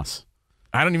Joey and Ross.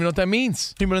 I don't even know what that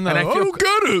means. I don't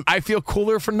get it. I feel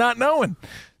cooler for not knowing.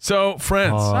 So,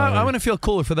 friends. I'm going to feel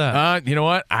cooler for that. You know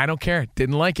what? I don't care.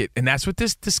 Didn't like it. And that's what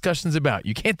this discussion's about.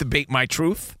 You can't debate my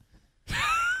truth.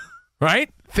 Right?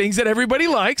 Things that everybody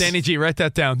likes. Danny G, write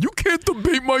that down. You can't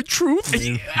debate my truth.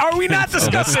 Are we not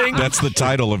discussing? That's the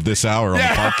title of this hour on the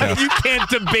podcast. You can't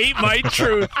debate my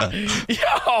truth.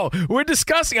 Yo, we're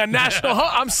discussing a national.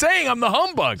 I'm saying I'm the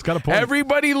humbug. Got a point.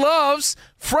 Everybody loves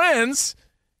Friends.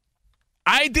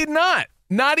 I did not.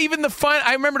 Not even the final.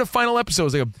 I remember the final episode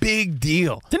was like a big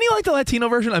deal. Didn't you like the Latino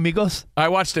version, Amigos? I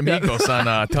watched Amigos on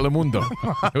Telemundo.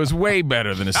 It was way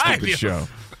better than a stupid show.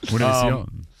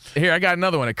 Here, I got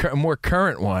another one, a more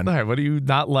current one. All right, what do you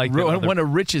not like? One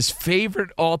of Rich's favorite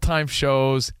all-time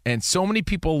shows, and so many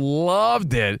people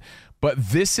loved it. But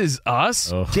This Is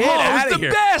Us? Get out of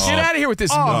here. Best. Get out of here with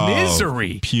this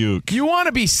misery. Puke. You want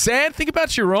to be sad? Think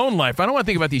about your own life. I don't want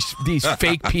to think about these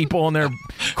fake people and their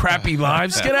crappy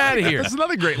lives. Get out of here. That's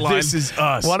another great line. This Is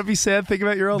Us. Want to be sad? Think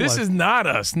about your own life. This is not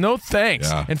us. No thanks.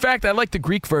 Yeah. In fact, I like the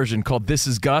Greek version called This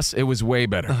Is Gus. It was way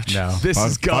better. No. This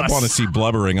is If I Gus. want to see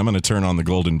blubbering, I'm going to turn on The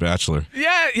Golden Bachelor.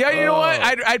 Yeah, you know what?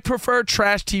 I'd prefer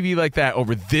trash TV like that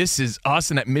over This Is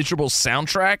Us and that miserable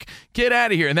soundtrack. Get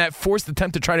out of here. And that forced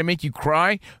attempt to try to make you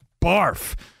cry.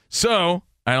 Barf. So,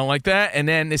 I don't like that. And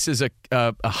then this is a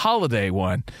holiday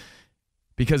one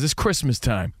because it's Christmas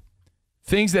time.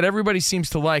 Things that everybody seems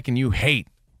to like and you hate.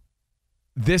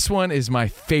 This one is my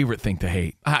favorite thing to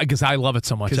hate. Because I love it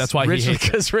so much. That's why he hates it.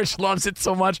 Because Rich loves it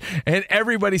so much, and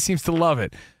everybody seems to love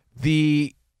it.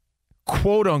 The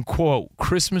quote-unquote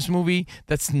Christmas movie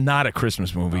that's not a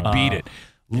Christmas movie. Beat it.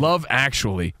 Love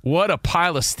Actually. What a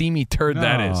pile of steamy turd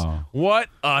that is. What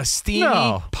a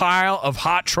steamy pile of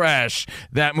hot trash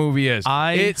that movie is.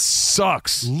 It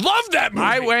sucks. Love that movie.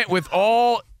 I went with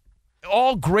all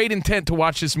great intent to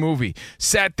watch this movie.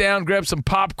 Sat down, grabbed some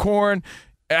popcorn,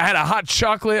 I had a hot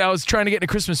chocolate. I was trying to get in the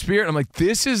Christmas spirit. I'm like,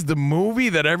 this is the movie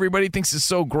that everybody thinks is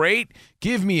so great?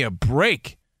 Give me a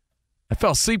break. I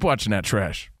fell asleep watching that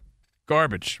trash.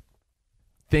 Garbage.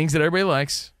 Things that everybody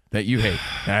likes that you hate.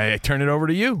 I turn it over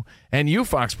to you. And you,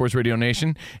 Fox Sports Radio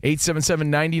Nation,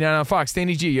 877-99 on Fox.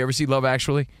 Danny G, you ever see Love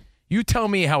Actually? You tell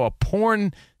me how a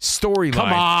porn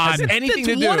storyline has anything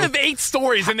to do. It's one of 8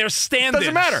 stories, and they're stand-ins.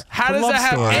 Doesn't matter. How does that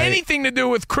have anything to do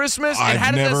with Christmas?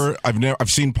 I've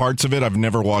seen parts of it. I've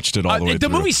never watched it all the way through. The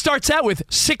movie starts out with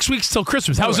 6 weeks till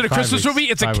Christmas. How is it a Christmas movie?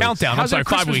 It's a countdown. How's it a 5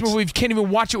 Christmas weeks. movie? You can't even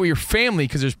watch it with your family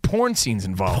because there's porn scenes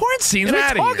involved. Porn scenes? What are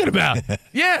you talking about?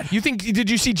 Yeah. Did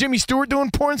you see Jimmy Stewart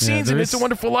doing porn scenes in It's a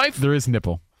Wonderful Life? There is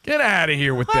nipple. Get out of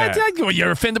here with that. You're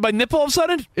offended by nipple all of a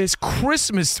sudden? It's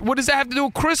Christmas. What does that have to do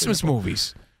with Christmas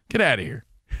movies? Get out of here.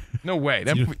 No way.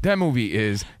 That movie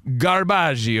is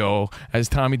garbaggio, as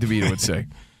Tommy DeVito would say.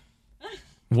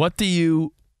 What do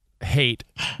you hate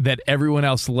that everyone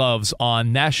else loves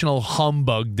on National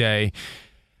Humbug Day?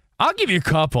 I'll give you a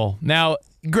couple. Now,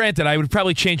 granted, I would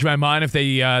probably change my mind if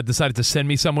they decided to send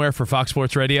me somewhere for Fox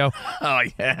Sports Radio. Oh,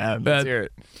 yeah. Let's hear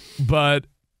it. But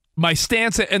my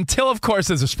stance, until, of course,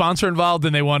 there's a sponsor involved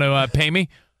and they want to pay me,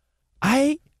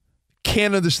 I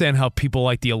can't understand how people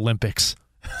like the Olympics.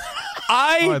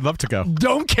 I'd love to go.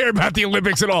 Don't care about the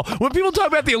Olympics at all. When people talk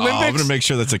about the Olympics, I'm going to make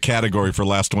sure that's a category for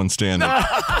last one standing.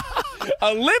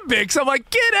 Olympics, I'm like,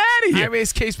 get out of here. I mean,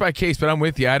 it's case by case, but I'm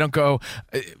with you. I don't go.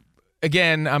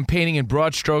 Again, I'm painting in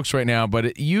broad strokes right now, but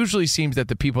it usually seems that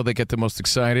the people that get the most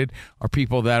excited are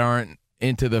people that aren't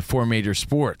into the 4 major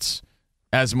sports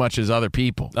as much as other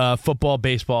people. Football,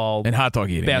 baseball, and hot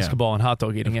dog eating. Basketball and hot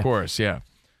dog eating. Of course, yeah.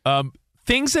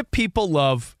 Things that people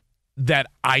love that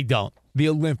I don't. The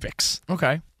Olympics.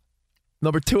 Okay.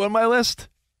 Number 2 on my list.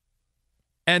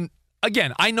 And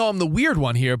again, I know I'm the weird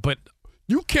one here, but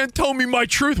you can't tell me my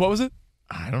truth. What was it?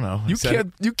 I don't know. You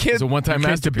can't. It's a one-time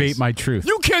masterpiece. Debate my truth.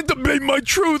 You can't debate my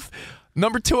truth.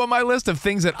 Number 2 on my list of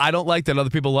things that I don't like that other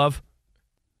people love.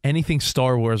 Anything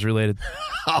Star Wars related.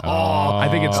 I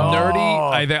think it's nerdy.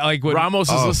 I like when Ramos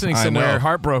is listening somewhere,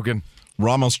 heartbroken.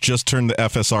 Ramos just turned the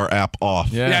FSR app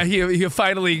off. Yeah, he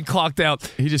finally clocked out.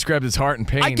 He just grabbed his heart in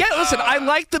pain. Listen, I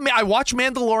liked I watched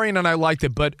Mandalorian and I liked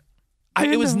it, but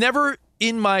it was never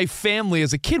in my family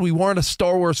as a kid. We weren't a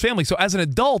Star Wars family. So as an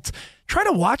adult, try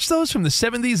to watch those from the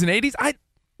 70s and 80s.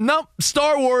 Nope.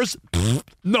 Star Wars,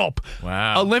 nope.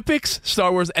 Wow. Olympics,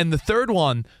 Star Wars, and the third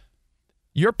one,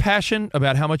 Your passion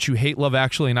about how much you hate Love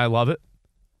Actually and I love it.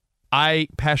 I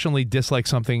passionately dislike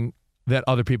something that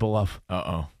other people love.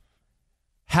 Uh-oh.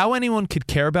 How anyone could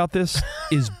care about this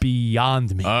is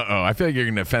beyond me. Uh-oh. I feel like you're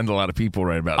going to offend a lot of people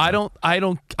right about that.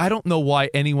 I don't know why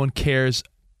anyone cares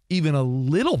even a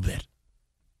little bit.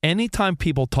 Anytime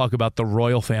people talk about the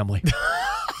royal family.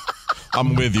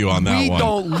 I'm with you on that one. We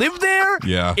don't live there.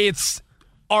 Yeah. It's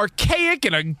archaic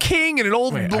and a king and an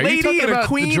old Are you lady talking and a about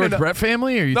queen. the George and Brett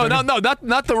family? Or are you no, talking-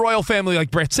 not the royal family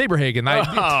like Brett Saberhagen.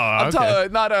 I'm okay.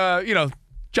 talking not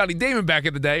Johnny Damon back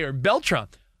in the day or Beltran.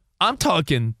 I'm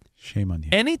talking. Shame on you.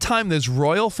 Anytime there's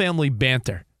royal family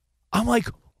banter, I'm like,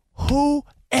 who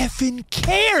effing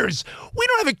cares? We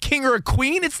don't have a king or a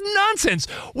queen. It's nonsense.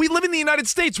 We live in the United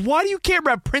States. Why do you care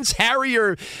about Prince Harry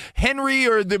or Henry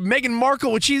or the Meghan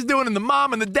Markle, what she's doing, and the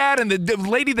mom and the dad and the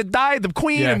lady that died, the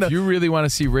queen? Yeah, and if you really want to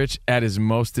see Rich at his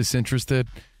most disinterested,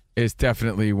 it's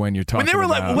definitely when you're talking when they were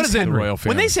about like, what is it? the royal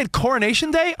family. When they said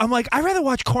Coronation Day, I'm like, I'd rather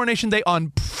watch Coronation Day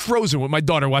on Frozen with my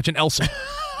daughter watching Elsa.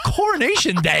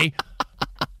 Coronation Day?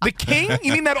 The king?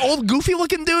 You mean that old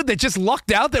goofy-looking dude that just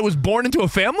lucked out that was born into a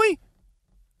family?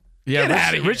 Yeah, Get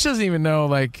outta here. Rich doesn't even know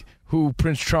like who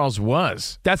Prince Charles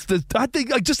was. I think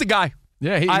like just a guy.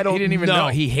 Yeah, he didn't even know.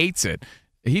 He hates it.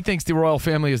 He thinks the royal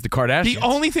family is the Kardashians. The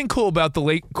only thing cool about the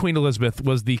late Queen Elizabeth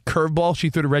was the curveball she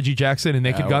threw to Reggie Jackson in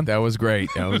Naked Gun. That was great.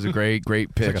 That was a great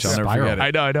pitch. I'll never spiral.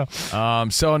 forget it. I know.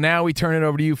 So now we turn it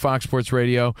over to you, Fox Sports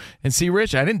Radio, and see,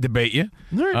 Rich. I didn't debate you.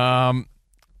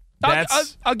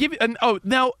 I'll give you.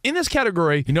 Now in this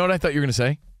category, you know what I thought you were going to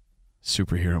say?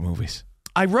 Superhero movies.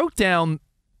 I wrote down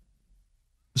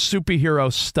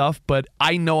superhero stuff, but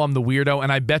I know I'm the weirdo,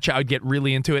 and I bet you I'd get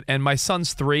really into it. And my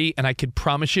son's 3, and I could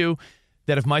promise you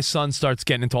that if my son starts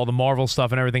getting into all the Marvel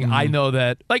stuff and everything, I know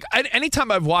that. Like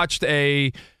anytime I've watched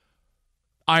a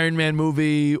Iron Man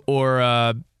movie or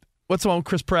what's the one with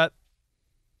Chris Pratt?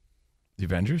 The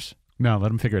Avengers? No,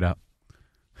 let him figure it out.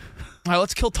 All right,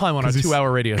 let's kill time on our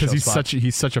 2-hour radio show. Because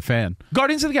he's such a fan.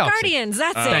 Guardians of the Galaxy. Guardians,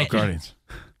 that's it. Guardians.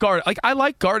 I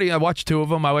like Guardians. I watched 2 of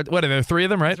them. What are there? 3 of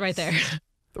them, right? It's right there.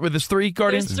 There's 3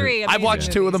 Guardians. There's 3. I've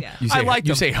watched 2 of them. Yeah. I like them.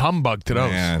 You say humbug to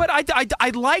those. Man. But I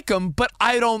like them, but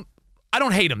I don't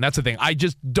hate them. That's the thing. I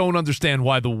just don't understand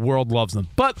why the world loves them.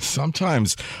 But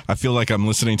sometimes I feel like I'm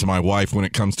listening to my wife when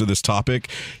it comes to this topic.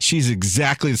 She's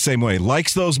exactly the same way.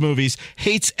 Likes those movies,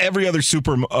 hates every other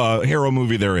hero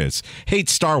movie there is.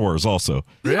 Hates Star Wars also.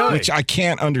 Really? Which I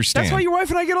can't understand. that's why your wife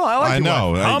and I get along. I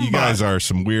know. You guys are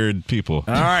some weird people.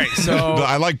 All right, so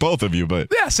I like both of you, but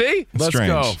yeah, see? it's let's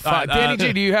strange. go. Danny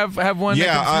G, do you have one that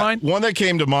comes to mind? One that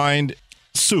came to mind,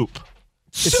 soup.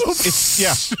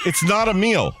 It's not a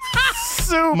meal.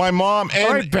 Soup. My mom and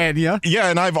all right, Banya. Yeah,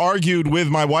 and I've argued with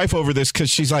my wife over this because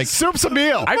she's like, soup's a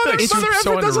meal. I feel like soup's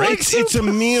so underrated. It's a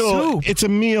meal. Soup. It's a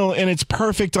meal, and it's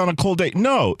perfect on a cold day.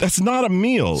 No, that's not a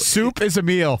meal. Soup is a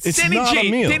meal. It's Danny not a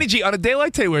meal. Danny G, on a day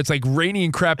like today where it's like rainy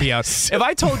and crappy out, if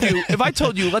I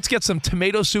told you let's get some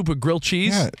tomato soup with grilled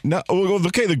cheese. Yeah, no, well,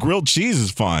 okay, the grilled cheese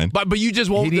is fine. But you just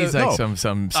won't. He needs like no.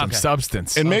 some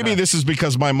substance. And maybe this is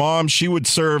because my mom, she would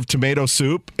serve tomato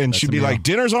soup, and she'd be like,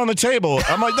 dinner's on the table.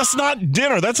 I'm like, that's not dinner.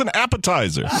 That's an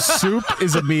appetizer. Soup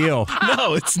is a meal.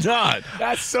 No, it's not.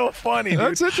 That's so funny, dude.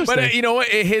 That's interesting. But you know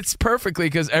what? It hits perfectly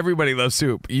because everybody loves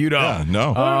soup. You don't. Yeah,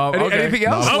 no. Okay. Anything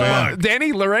else? Not a fan.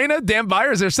 Danny, Lorena, Dan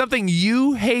Byer, is there something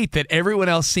you hate that everyone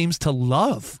else seems to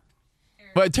love?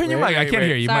 But turn your mic. I can't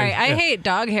hear you. Sorry, I hate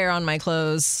dog hair on my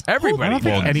clothes. Everybody.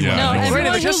 Well, anyone. No, yeah.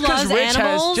 everyone who just loves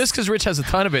animals. because Rich has a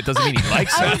ton of it doesn't mean he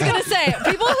likes I it. was going to say,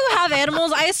 people who have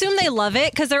animals, I assume they love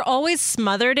it because they're always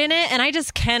smothered in it, and I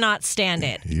just cannot stand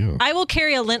it. Ew. I will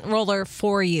carry a lint roller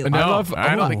for you. No,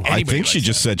 I don't think I anybody think she likes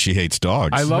just said she hates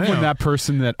dogs. I love when that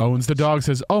person that owns the dog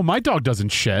says, "Oh, my dog doesn't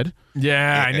shed."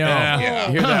 Yeah, I know. Yeah.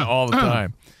 You hear that all the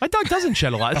time. My dog doesn't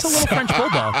shed a lot. It's a little French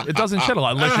bulldog. It doesn't shed a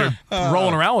lot unless you're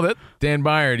rolling around with it. Dan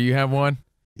Byer, do you have one?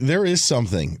 There is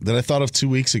something that I thought of 2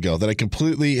 weeks ago that I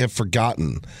completely have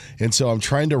forgotten. And so I'm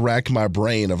trying to rack my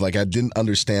brain of I didn't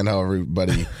understand how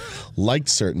everybody liked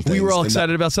certain things. We were all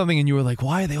excited about something, and you were like,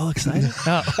 why are they all excited?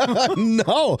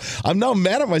 No, I'm now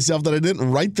mad at myself that I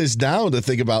didn't write this down to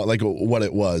think about what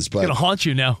it was. But It's going to haunt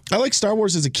you now. I like Star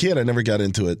Wars as a kid. I never got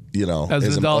into it, As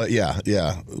an adult?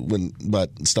 Yeah.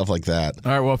 But stuff like that.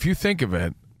 All right, well, if you think of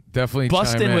it, definitely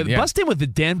Bust chime in with the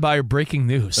Dan Byer breaking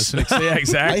news. Yeah,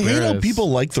 exactly. I hate how people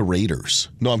like the Raiders.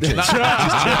 No, I'm kidding.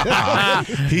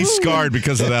 He's scarred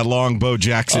because of that long Bo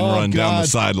Jackson run down the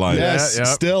sideline. Yes, Yeah, yep.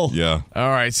 still. Yeah. All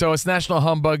right, so it's National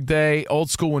Humbug Day. Old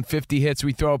school when 50 hits.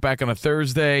 We throw it back on a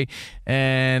Thursday.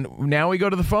 And now we go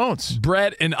to the phones.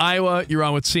 Brett in Iowa, you're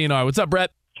on with CNR. What's up,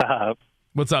 Brett? What's up?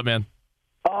 What's up, man?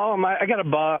 Oh, I got a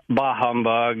bah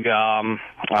humbug. I'm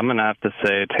going to have to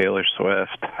say Taylor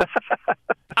Swift.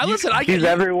 She's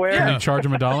everywhere. Can you charge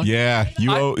him $1? Yeah,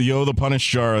 you owe the Punish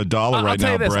Jar $1 I'll right tell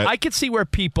now, you this. Brett. I could see where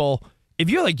people, if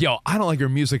you're like, yo, I don't like her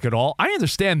music at all, I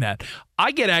understand that.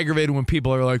 I get aggravated when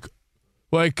people are like,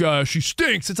 she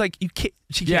stinks. It's like, you can't.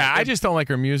 I just don't like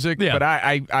her music, but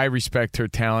I respect her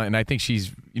talent, and I think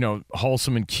she's,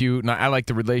 wholesome and cute, and I like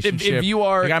the relationship. If you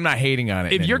are, I'm not hating on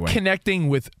it. If you're connecting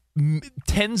with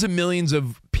tens of millions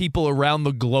of people around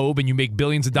the globe and you make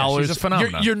billions of dollars, she's a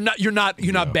phenomenon. You're not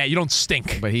bad. You don't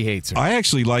stink. But he hates her. I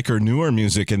actually like her newer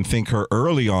music and think her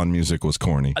early on music was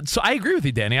corny. So I agree with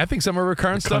you, Danny. I think some of her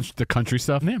current stuff, the country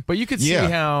stuff. Yeah. But you could see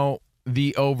how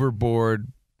the Overboard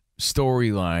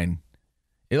storyline.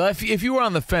 If you were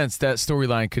on the fence, that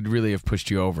storyline could really have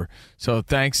pushed you over. So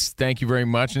thank you very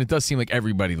much. And it does seem like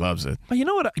everybody loves it. You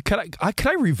know what? Could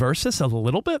I reverse this a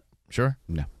little bit? Sure.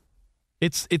 No.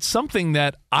 It's something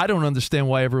that I don't understand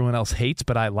why everyone else hates,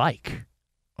 but I like.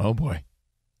 Oh boy,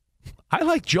 I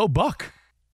like Joe Buck.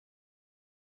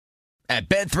 At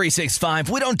Bet365,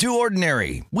 we don't do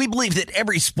ordinary. We believe that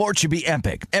every sport should be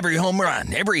epic. Every home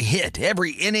run, every hit,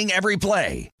 every inning, every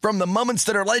play. From the moments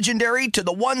that are legendary to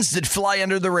the ones that fly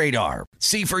under the radar.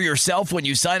 See for yourself when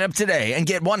you sign up today and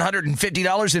get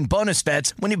 $150 in bonus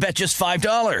bets when you bet just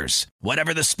 $5.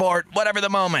 Whatever the sport, whatever the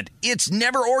moment, it's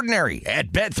never ordinary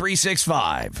at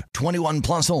Bet365. 21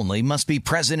 plus only. Must be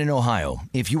present in Ohio.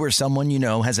 If you or someone you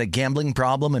know has a gambling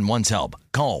problem and wants help,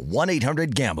 call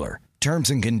 1-800-GAMBLER. Terms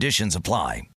and conditions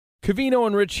apply. Covino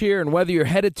and Rich here, and whether you're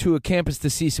headed to a campus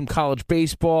to see some college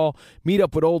baseball, meet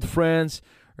up with old friends,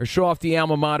 or show off the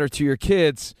alma mater to your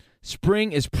kids,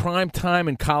 spring is prime time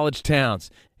in college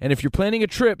towns. And if you're planning a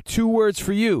trip, 2 words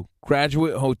for you: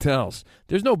 Graduate Hotels.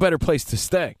 There's no better place to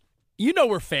stay. You know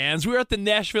we're fans. We were at the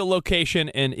Nashville location,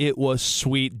 and it was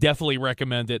sweet. Definitely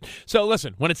recommend it. So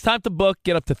listen, when it's time to book,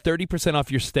 get up to 30% off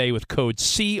your stay with code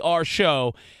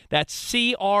CRSHOW. That's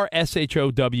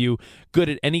CRSHOW. Good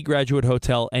at any Graduate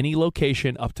Hotel, any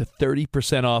location, up to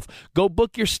 30% off. Go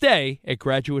book your stay at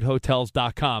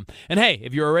graduatehotels.com. And hey,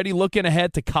 if you're already looking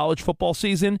ahead to college football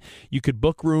season, you could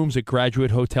book rooms at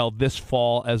Graduate Hotel this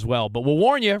fall as well. But we'll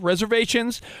warn you,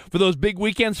 reservations for those big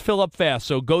weekends fill up fast,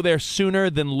 so go there sooner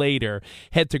than later.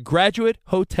 Head to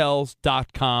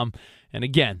graduatehotels.com. And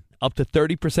again, up to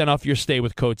 30% off your stay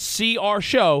with code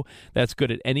CRSHOW. That's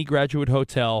good at any Graduate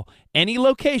Hotel, any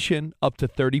location, up to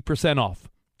 30% off.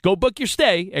 Go book your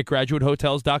stay at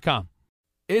graduatehotels.com.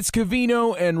 It's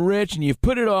Covino and Rich, and you've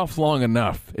put it off long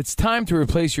enough. It's time to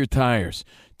replace your tires.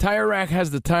 Tire Rack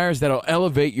has the tires that'll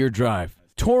elevate your drive.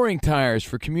 Touring tires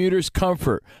for commuters'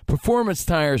 comfort, performance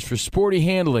tires for sporty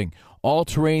handling,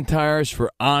 all-terrain tires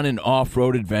for on- and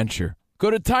off-road adventure. Go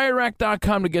to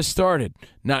TireRack.com to get started.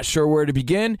 Not sure where to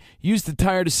begin? Use the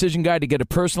Tire Decision Guide to get a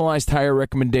personalized tire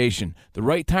recommendation. The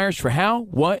right tires for how,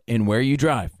 what, and where you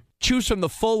drive. Choose from the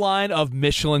full line of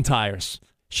Michelin tires.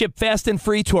 Ship fast and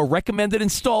free to a recommended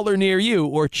installer near you,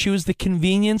 or choose the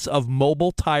convenience of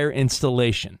mobile tire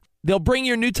installation. They'll bring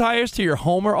your new tires to your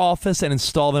home or office and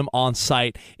install them on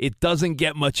site. It doesn't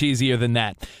get much easier than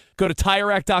that. Go to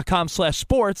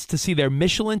TireRack.com/sports to see their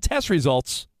Michelin test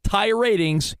results, tire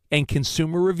ratings, and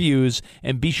consumer reviews,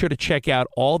 and be sure to check out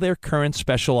all their current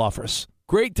special offers.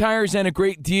 Great tires and a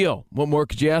great deal. What more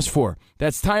could you ask for?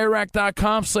 That's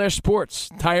TireRack.com/sports.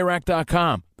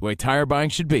 TireRack.com, the way tire buying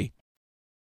should be.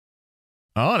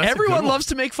 Oh, that's everyone loves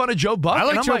to make fun of Joe Buck. I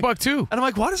like Joe Buck too. And I'm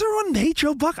like, why does everyone hate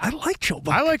Joe Buck? I like Joe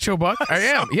Buck. I like Joe Buck. I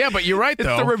am. Yeah, but you're right,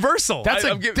 though. It's the reversal. That's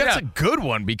a good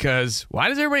one, because why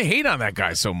does everybody hate on that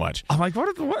guy so much? I'm like, what?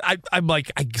 I'm like,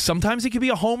 sometimes he could be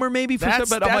a homer maybe for that's,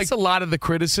 some, but that's I'm like, a lot of the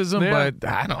criticism, but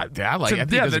I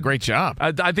think he does a great job.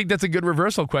 I think that's a good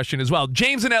reversal question as well.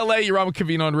 James in L.A., you're on with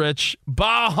Covino and Rich.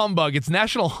 Bah humbug. It's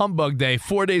National Humbug Day,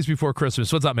 4 days before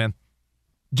Christmas. What's up, man?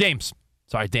 James.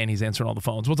 Sorry, Danny's answering all the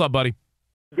phones. What's up, buddy?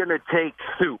 Gonna take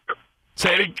soup.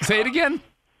 Say it again.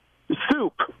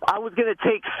 Soup. I was gonna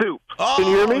take soup. Oh, can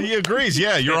you hear me? He agrees.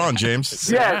 Yeah, you're on, James.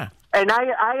 Yes. And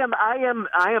I am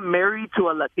married to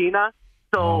a Latina,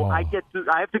 so I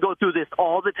have to go through this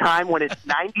all the time when it's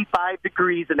 95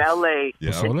 degrees in LA.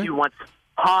 Yeah. And she wants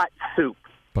hot soup.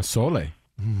 Pozole.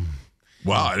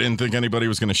 Wow, I didn't think anybody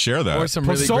was going to share that. Or some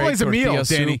really great a meal,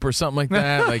 tortilla Danny. soup or something like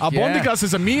that. Like, Abundigas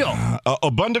is a meal.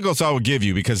 Abundigas I will give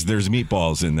you because there's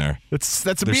meatballs in there. That's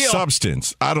a There's meal.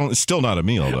 substance. It's still not a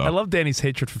meal, though. I love Danny's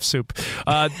hatred for soup.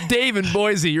 Dave in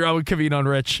Boise, you're on with Covino and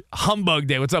Rich. Humbug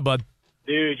Day. What's up, bud?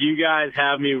 Dude, you guys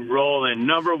have me rolling.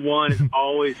 Number one is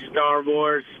always Star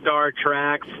Wars, Star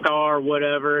Trek, Star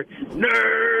whatever.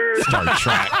 Nerd! Star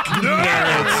Trek.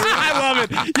 I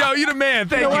love it. Yo, you the man.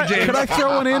 Thank you, James. Could I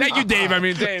throw one in? Thank you, Dave. I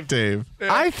mean, Dave.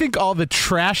 I think all the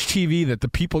trash TV that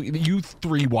you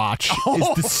three watch is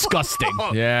disgusting.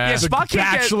 Yeah. The Spock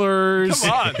can't Bachelors,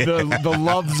 Come on.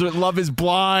 the Love is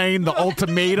Blind, the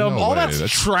Ultimatum, No all way. that's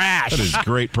trash. That is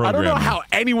great I programming. don't know how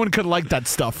anyone could like that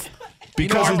stuff.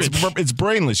 Because it's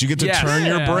brainless. You get to turn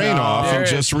your brain off and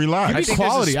just relax. Give me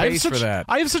quality. I have for that.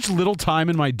 I have such little time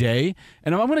in my day,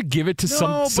 and I'm going to give it to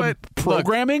some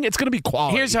programming. It's going to be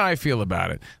quality. Here's how I feel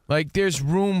about it. Like, there's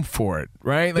room for it,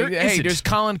 right? Like, There hey, isn't. there's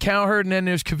Colin Cowherd, and then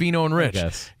there's Covino and Rich.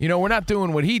 guess. You know, we're not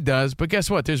doing what he does, but guess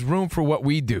what? There's room for what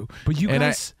we do. But you And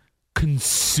guys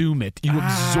consume it. You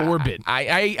absorb it.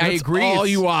 I That's agree. all It's-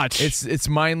 you watch. It's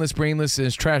mindless, brainless, and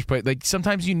it's trash. But like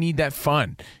sometimes you need that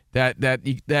fun.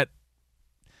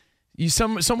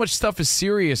 So much stuff is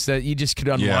serious that you just could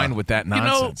unwind with that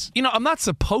nonsense. You know, I'm not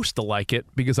supposed to like it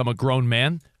because I'm a grown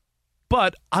man,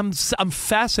 but I'm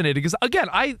fascinated because again,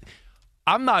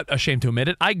 I'm not ashamed to admit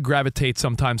it. I gravitate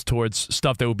sometimes towards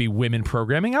stuff that would be women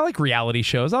programming. I like reality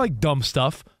shows. I like dumb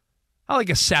stuff. I like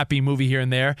a sappy movie here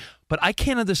and there, but I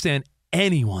can't understand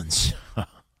anyone's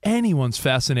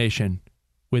fascination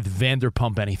with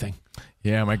Vanderpump anything.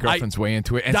 Yeah, my girlfriend's way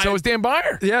into it, and so is Dan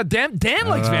Byer. Yeah, Dan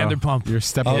likes Vanderpump. You're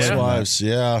stepping Housewives,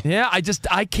 yeah. Yeah,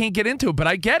 I can't get into it, but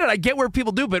I get it. I get where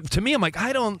people do, but to me, I'm like,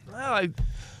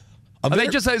 are they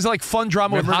just is it like fun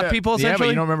drama with hot people? Yeah, but Essentially,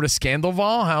 you don't remember the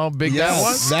Scandalval? How big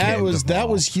Yes, that was? that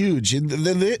was huge, and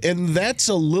that's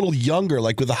a little younger.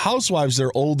 Like with the Housewives, they're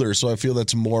older, so I feel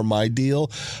that's more my deal.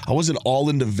 I wasn't all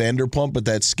into Vanderpump, but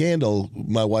that Scandal,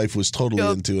 my wife was totally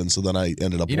into, and so then I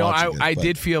ended up. You know, watching I it, but-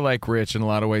 did feel like Rich in a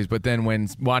lot of ways, but then when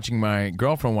watching my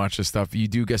girlfriend watch this stuff, you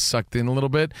do get sucked in a little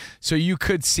bit, so you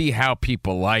could see how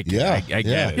people like it. Yeah, I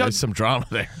get it. There's some drama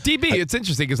there. DB, it's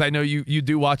interesting because I know you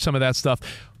do watch some of that stuff.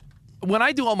 When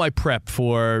I do all my prep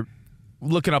for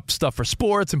looking up stuff for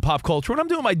sports and pop culture, when I'm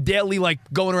doing my daily, like,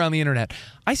 going around the internet,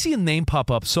 I see a name pop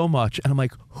up so much, and I'm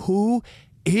like, who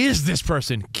is this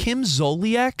person? Kim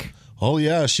Zolciak? Oh,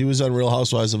 yeah, she was on Real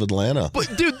Housewives of Atlanta.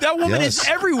 But, dude, that woman is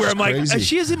everywhere. I'm like, crazy.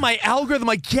 she is in my algorithm.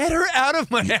 Like, get her out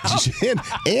of my house.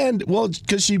 and well,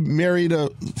 because she married a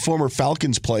former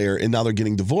Falcons player, and now they're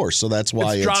getting divorced, so that's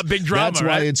why It's big drama, That's why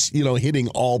right? it's hitting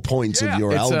all points of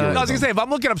your I algorithm. was gonna say, if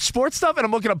I'm looking up sports stuff and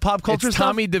I'm looking up pop culture It's stuff,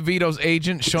 Tommy DeVito's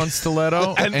agent, Sean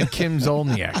Stiletto, and Kim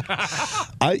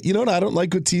Zolciak. You know what I don't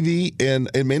like with TV,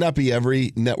 and it may not be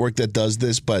every network that does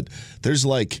this, but there's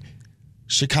like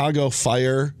Chicago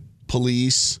Fire,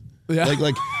 Police,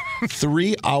 like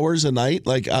 3 hours a night.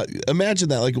 Like imagine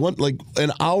that. Like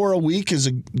an hour a week is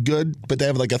good, but they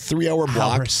have like a 3 hour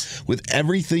block with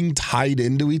everything tied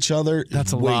into each other.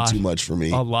 That's a way lot. too much for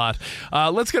me. A lot.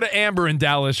 Let's go to Amber in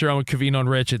Dallas. You're on with Covino and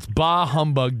Rich. It's Bah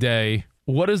Humbug Day.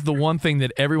 What is the one thing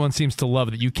that everyone seems to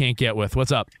love that you can't get with?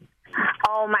 What's up?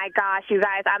 Oh my gosh, you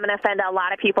guys, I'm going to offend a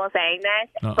lot of people saying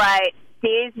this, Uh-oh. but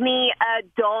Disney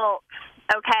adults,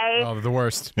 okay? Oh, the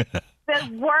worst. The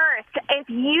worst. If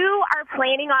you are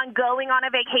planning on going on a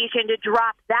vacation to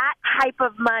drop that type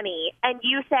of money and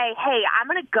you say, hey, I'm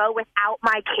going to go without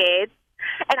my kids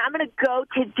and I'm going to go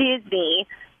to Disney,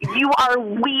 you are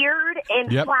weird and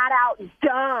flat out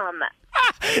dumb.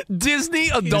 Disney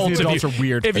adults are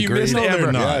weird. If you missed No, Amber.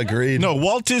 they're not. Yeah, agreed. No,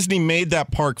 Walt Disney made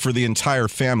that park for the entire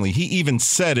family. He even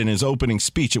said in his opening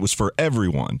speech it was for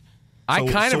everyone. I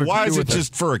kind of why agree is it with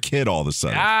just for a kid all of a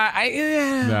sudden?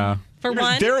 No. For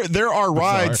one, There are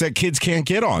rides that kids can't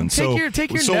get on. Take your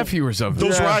nephew or something.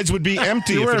 Those rides would be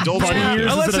empty if adults bunny went.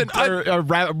 ears Listen,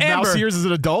 mouse Amber. ears as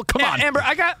an adult? Come on. Amber,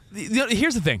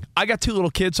 here's the thing. I got 2 little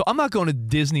kids, so I'm not going to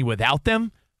Disney without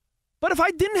them. But if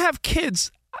I didn't have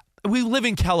kids, we live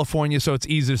in California, so it's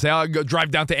easy to say, I'll go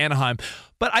drive down to Anaheim.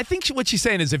 But I think what she's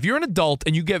saying is if you're an adult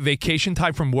and you get vacation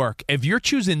time from work, if you're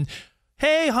choosing,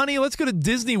 hey, honey, let's go to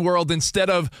Disney World instead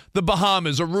of the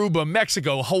Bahamas, Aruba,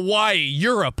 Mexico, Hawaii,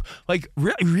 Europe. Like,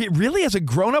 really, as a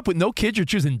grown-up with no kids, you're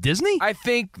choosing Disney? I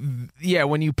think,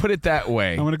 when you put it that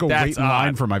way. I'm going to go wait in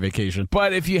line for my vacation.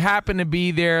 But if you happen to be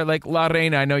there, like La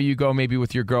Reina, I know you go maybe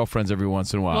with your girlfriends every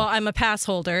once in a while. well, I'm a pass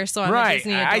holder, so I'm a Right.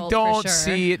 Disney adult I don't for sure.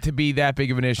 see it to be that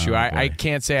big of an issue. I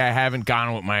can't say I haven't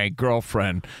gone with my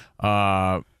girlfriend.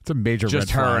 It's a major just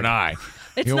red her flag. and I.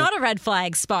 It's not a red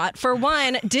flag spot. For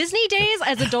one, Disney days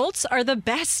as adults are the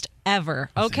best ever.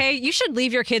 Okay, you should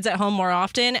leave your kids at home more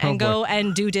often and go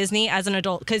and do Disney as an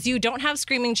adult because you don't have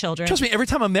screaming children. Trust me, every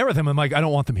time I'm there with them, I'm like, I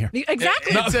don't want them here.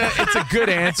 Exactly. It's a good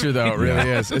answer, though. It really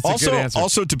is. It's a good answer.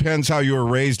 Also depends how you were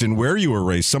raised and where you were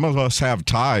raised. Some of us have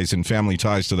ties and family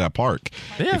ties to that park.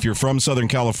 Yeah. If you're from Southern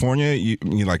California,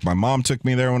 you like my mom took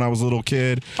me there when I was a little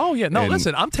kid. Oh yeah, no.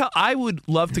 Listen, I would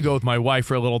love to go with my wife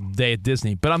for a little day at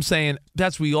Disney, but I'm saying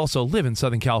we also live in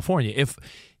Southern California.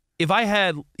 If I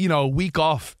had a week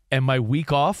off. And my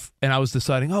week off, and I was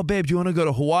deciding, oh, babe, do you want to go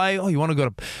to Hawaii? Oh, you want to go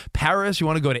to Paris? You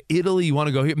want to go to Italy? You want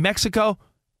to go here? Mexico?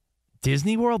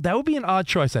 Disney World? That would be an odd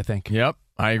choice, I think. Yep,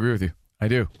 I agree with you. I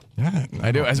do. Yeah,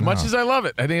 I do. As much as I love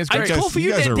it, I think it's great. It's cool for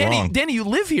you, Danny. You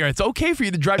live here. It's okay for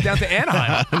you to drive down to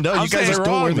Anaheim. No, you guys just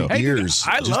don't wear the ears.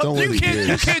 I love you. You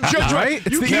can't judge right.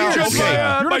 You can't judge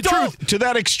my truth. To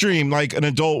that extreme, like an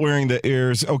adult wearing the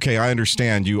ears. Okay, I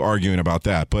understand you arguing about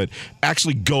that, but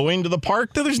actually going to the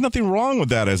park, there's nothing wrong with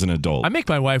that as an adult. I make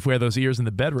my wife wear those ears in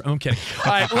the bedroom. I'm kidding.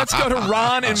 All right, let's go to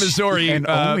Ron in Missouri. And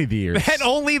only the ears. And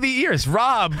only the ears.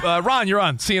 Ron, you're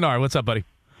on CNR. What's up, buddy?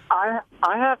 I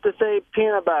have to say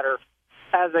peanut butter.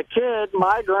 As a kid,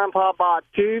 my grandpa bought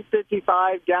 2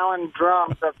 55-gallon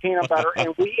drums of peanut butter,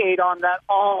 and we ate on that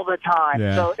all the time.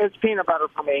 Yeah. So it's peanut butter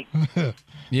for me.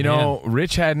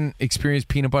 Rich hadn't experienced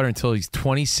peanut butter until he's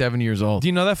 27 years old. Do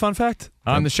you know that fun fact?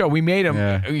 On the show, we made him.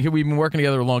 Yeah. We've been working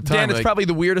together a long time. Dan, it's probably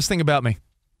the weirdest thing about me.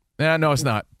 No, it's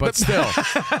not. But still,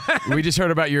 we just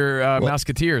heard about your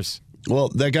Musketeers. Well,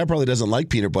 that guy probably doesn't like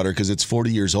peanut butter because it's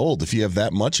 40 years old. If you have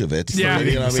that much of it, yeah,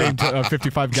 you know what I mean? same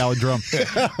 55-gallon drum.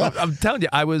 I'm telling you,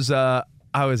 I was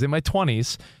in my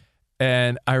 20s,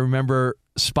 and I remember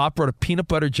Spot brought a peanut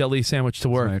butter jelly sandwich to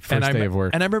work. Right, first day of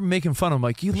work. And I remember making fun of him.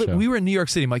 Like, we were in New York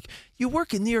City. I'm like, you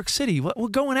work in New York City. We're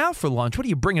going out for lunch. What are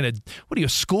you bringing? What are you, a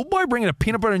schoolboy bringing a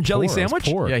peanut butter and jelly sandwich?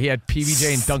 Yeah, he had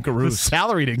PBJ and Dunkaroos. The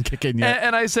salary didn't kick in yet.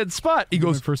 And I said, Spot. He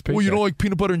goes, well, you don't like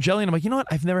peanut butter and jelly? And I'm like, you know what?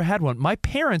 I've never had one. My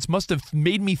parents must have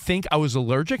made me think I was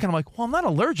allergic. And I'm like, well, I'm not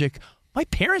allergic. My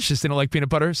parents just didn't like peanut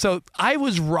butter. So I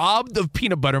was robbed of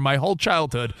peanut butter my whole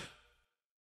childhood.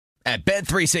 At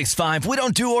Bet365, we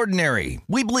don't do ordinary.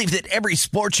 We believe that every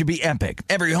sport should be epic.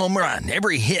 Every home run,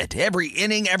 every hit, every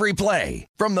inning, every play.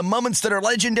 From the moments that are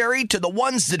legendary to the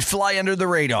ones that fly under the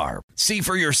radar. See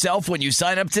for yourself when you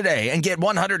sign up today and get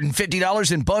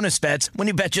 $150 in bonus bets when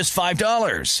you bet just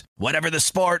 $5. Whatever the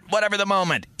sport, whatever the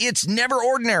moment, it's never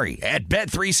ordinary at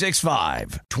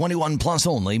Bet365. 21 plus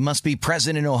only. Must be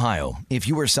present in Ohio. If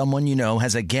you or someone you know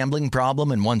has a gambling problem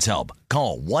and wants help,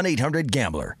 call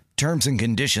 1-800-GAMBLER. Terms and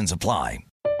conditions apply.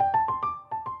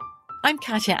 I'm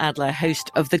Katya Adler, host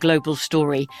of The Global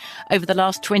Story. Over the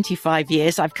last 25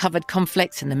 years, I've covered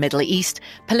conflicts in the Middle East,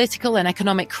 political and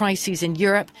economic crises in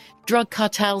Europe, drug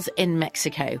cartels in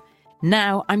Mexico.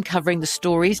 Now I'm covering the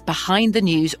stories behind the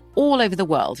news all over the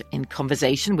world in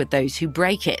conversation with those who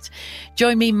break it.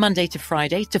 Join me Monday to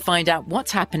Friday to find out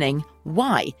what's happening,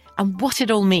 why, and what it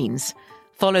all means.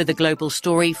 Follow The Global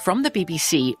Story from the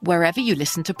BBC wherever you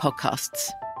listen to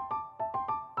podcasts.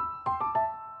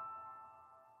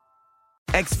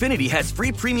 Xfinity has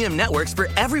free premium networks for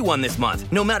everyone this month,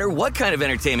 no matter what kind of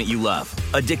entertainment you love.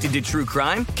 Addicted to true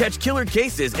crime? Catch killer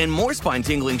cases and more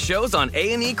spine-tingling shows on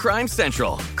A&E Crime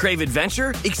Central. Crave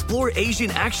adventure? Explore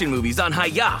Asian action movies on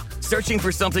Hi-Ya. Searching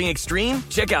for something extreme?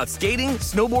 Check out skating,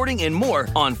 snowboarding, and more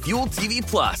on Fuel TV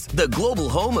Plus, the global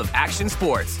home of action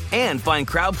sports. And find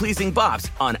crowd-pleasing bops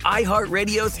on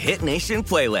iHeartRadio's Hit Nation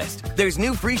playlist. There's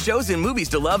new free shows and movies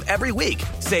to love every week.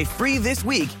 Say free this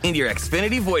week in your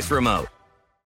Xfinity voice remote.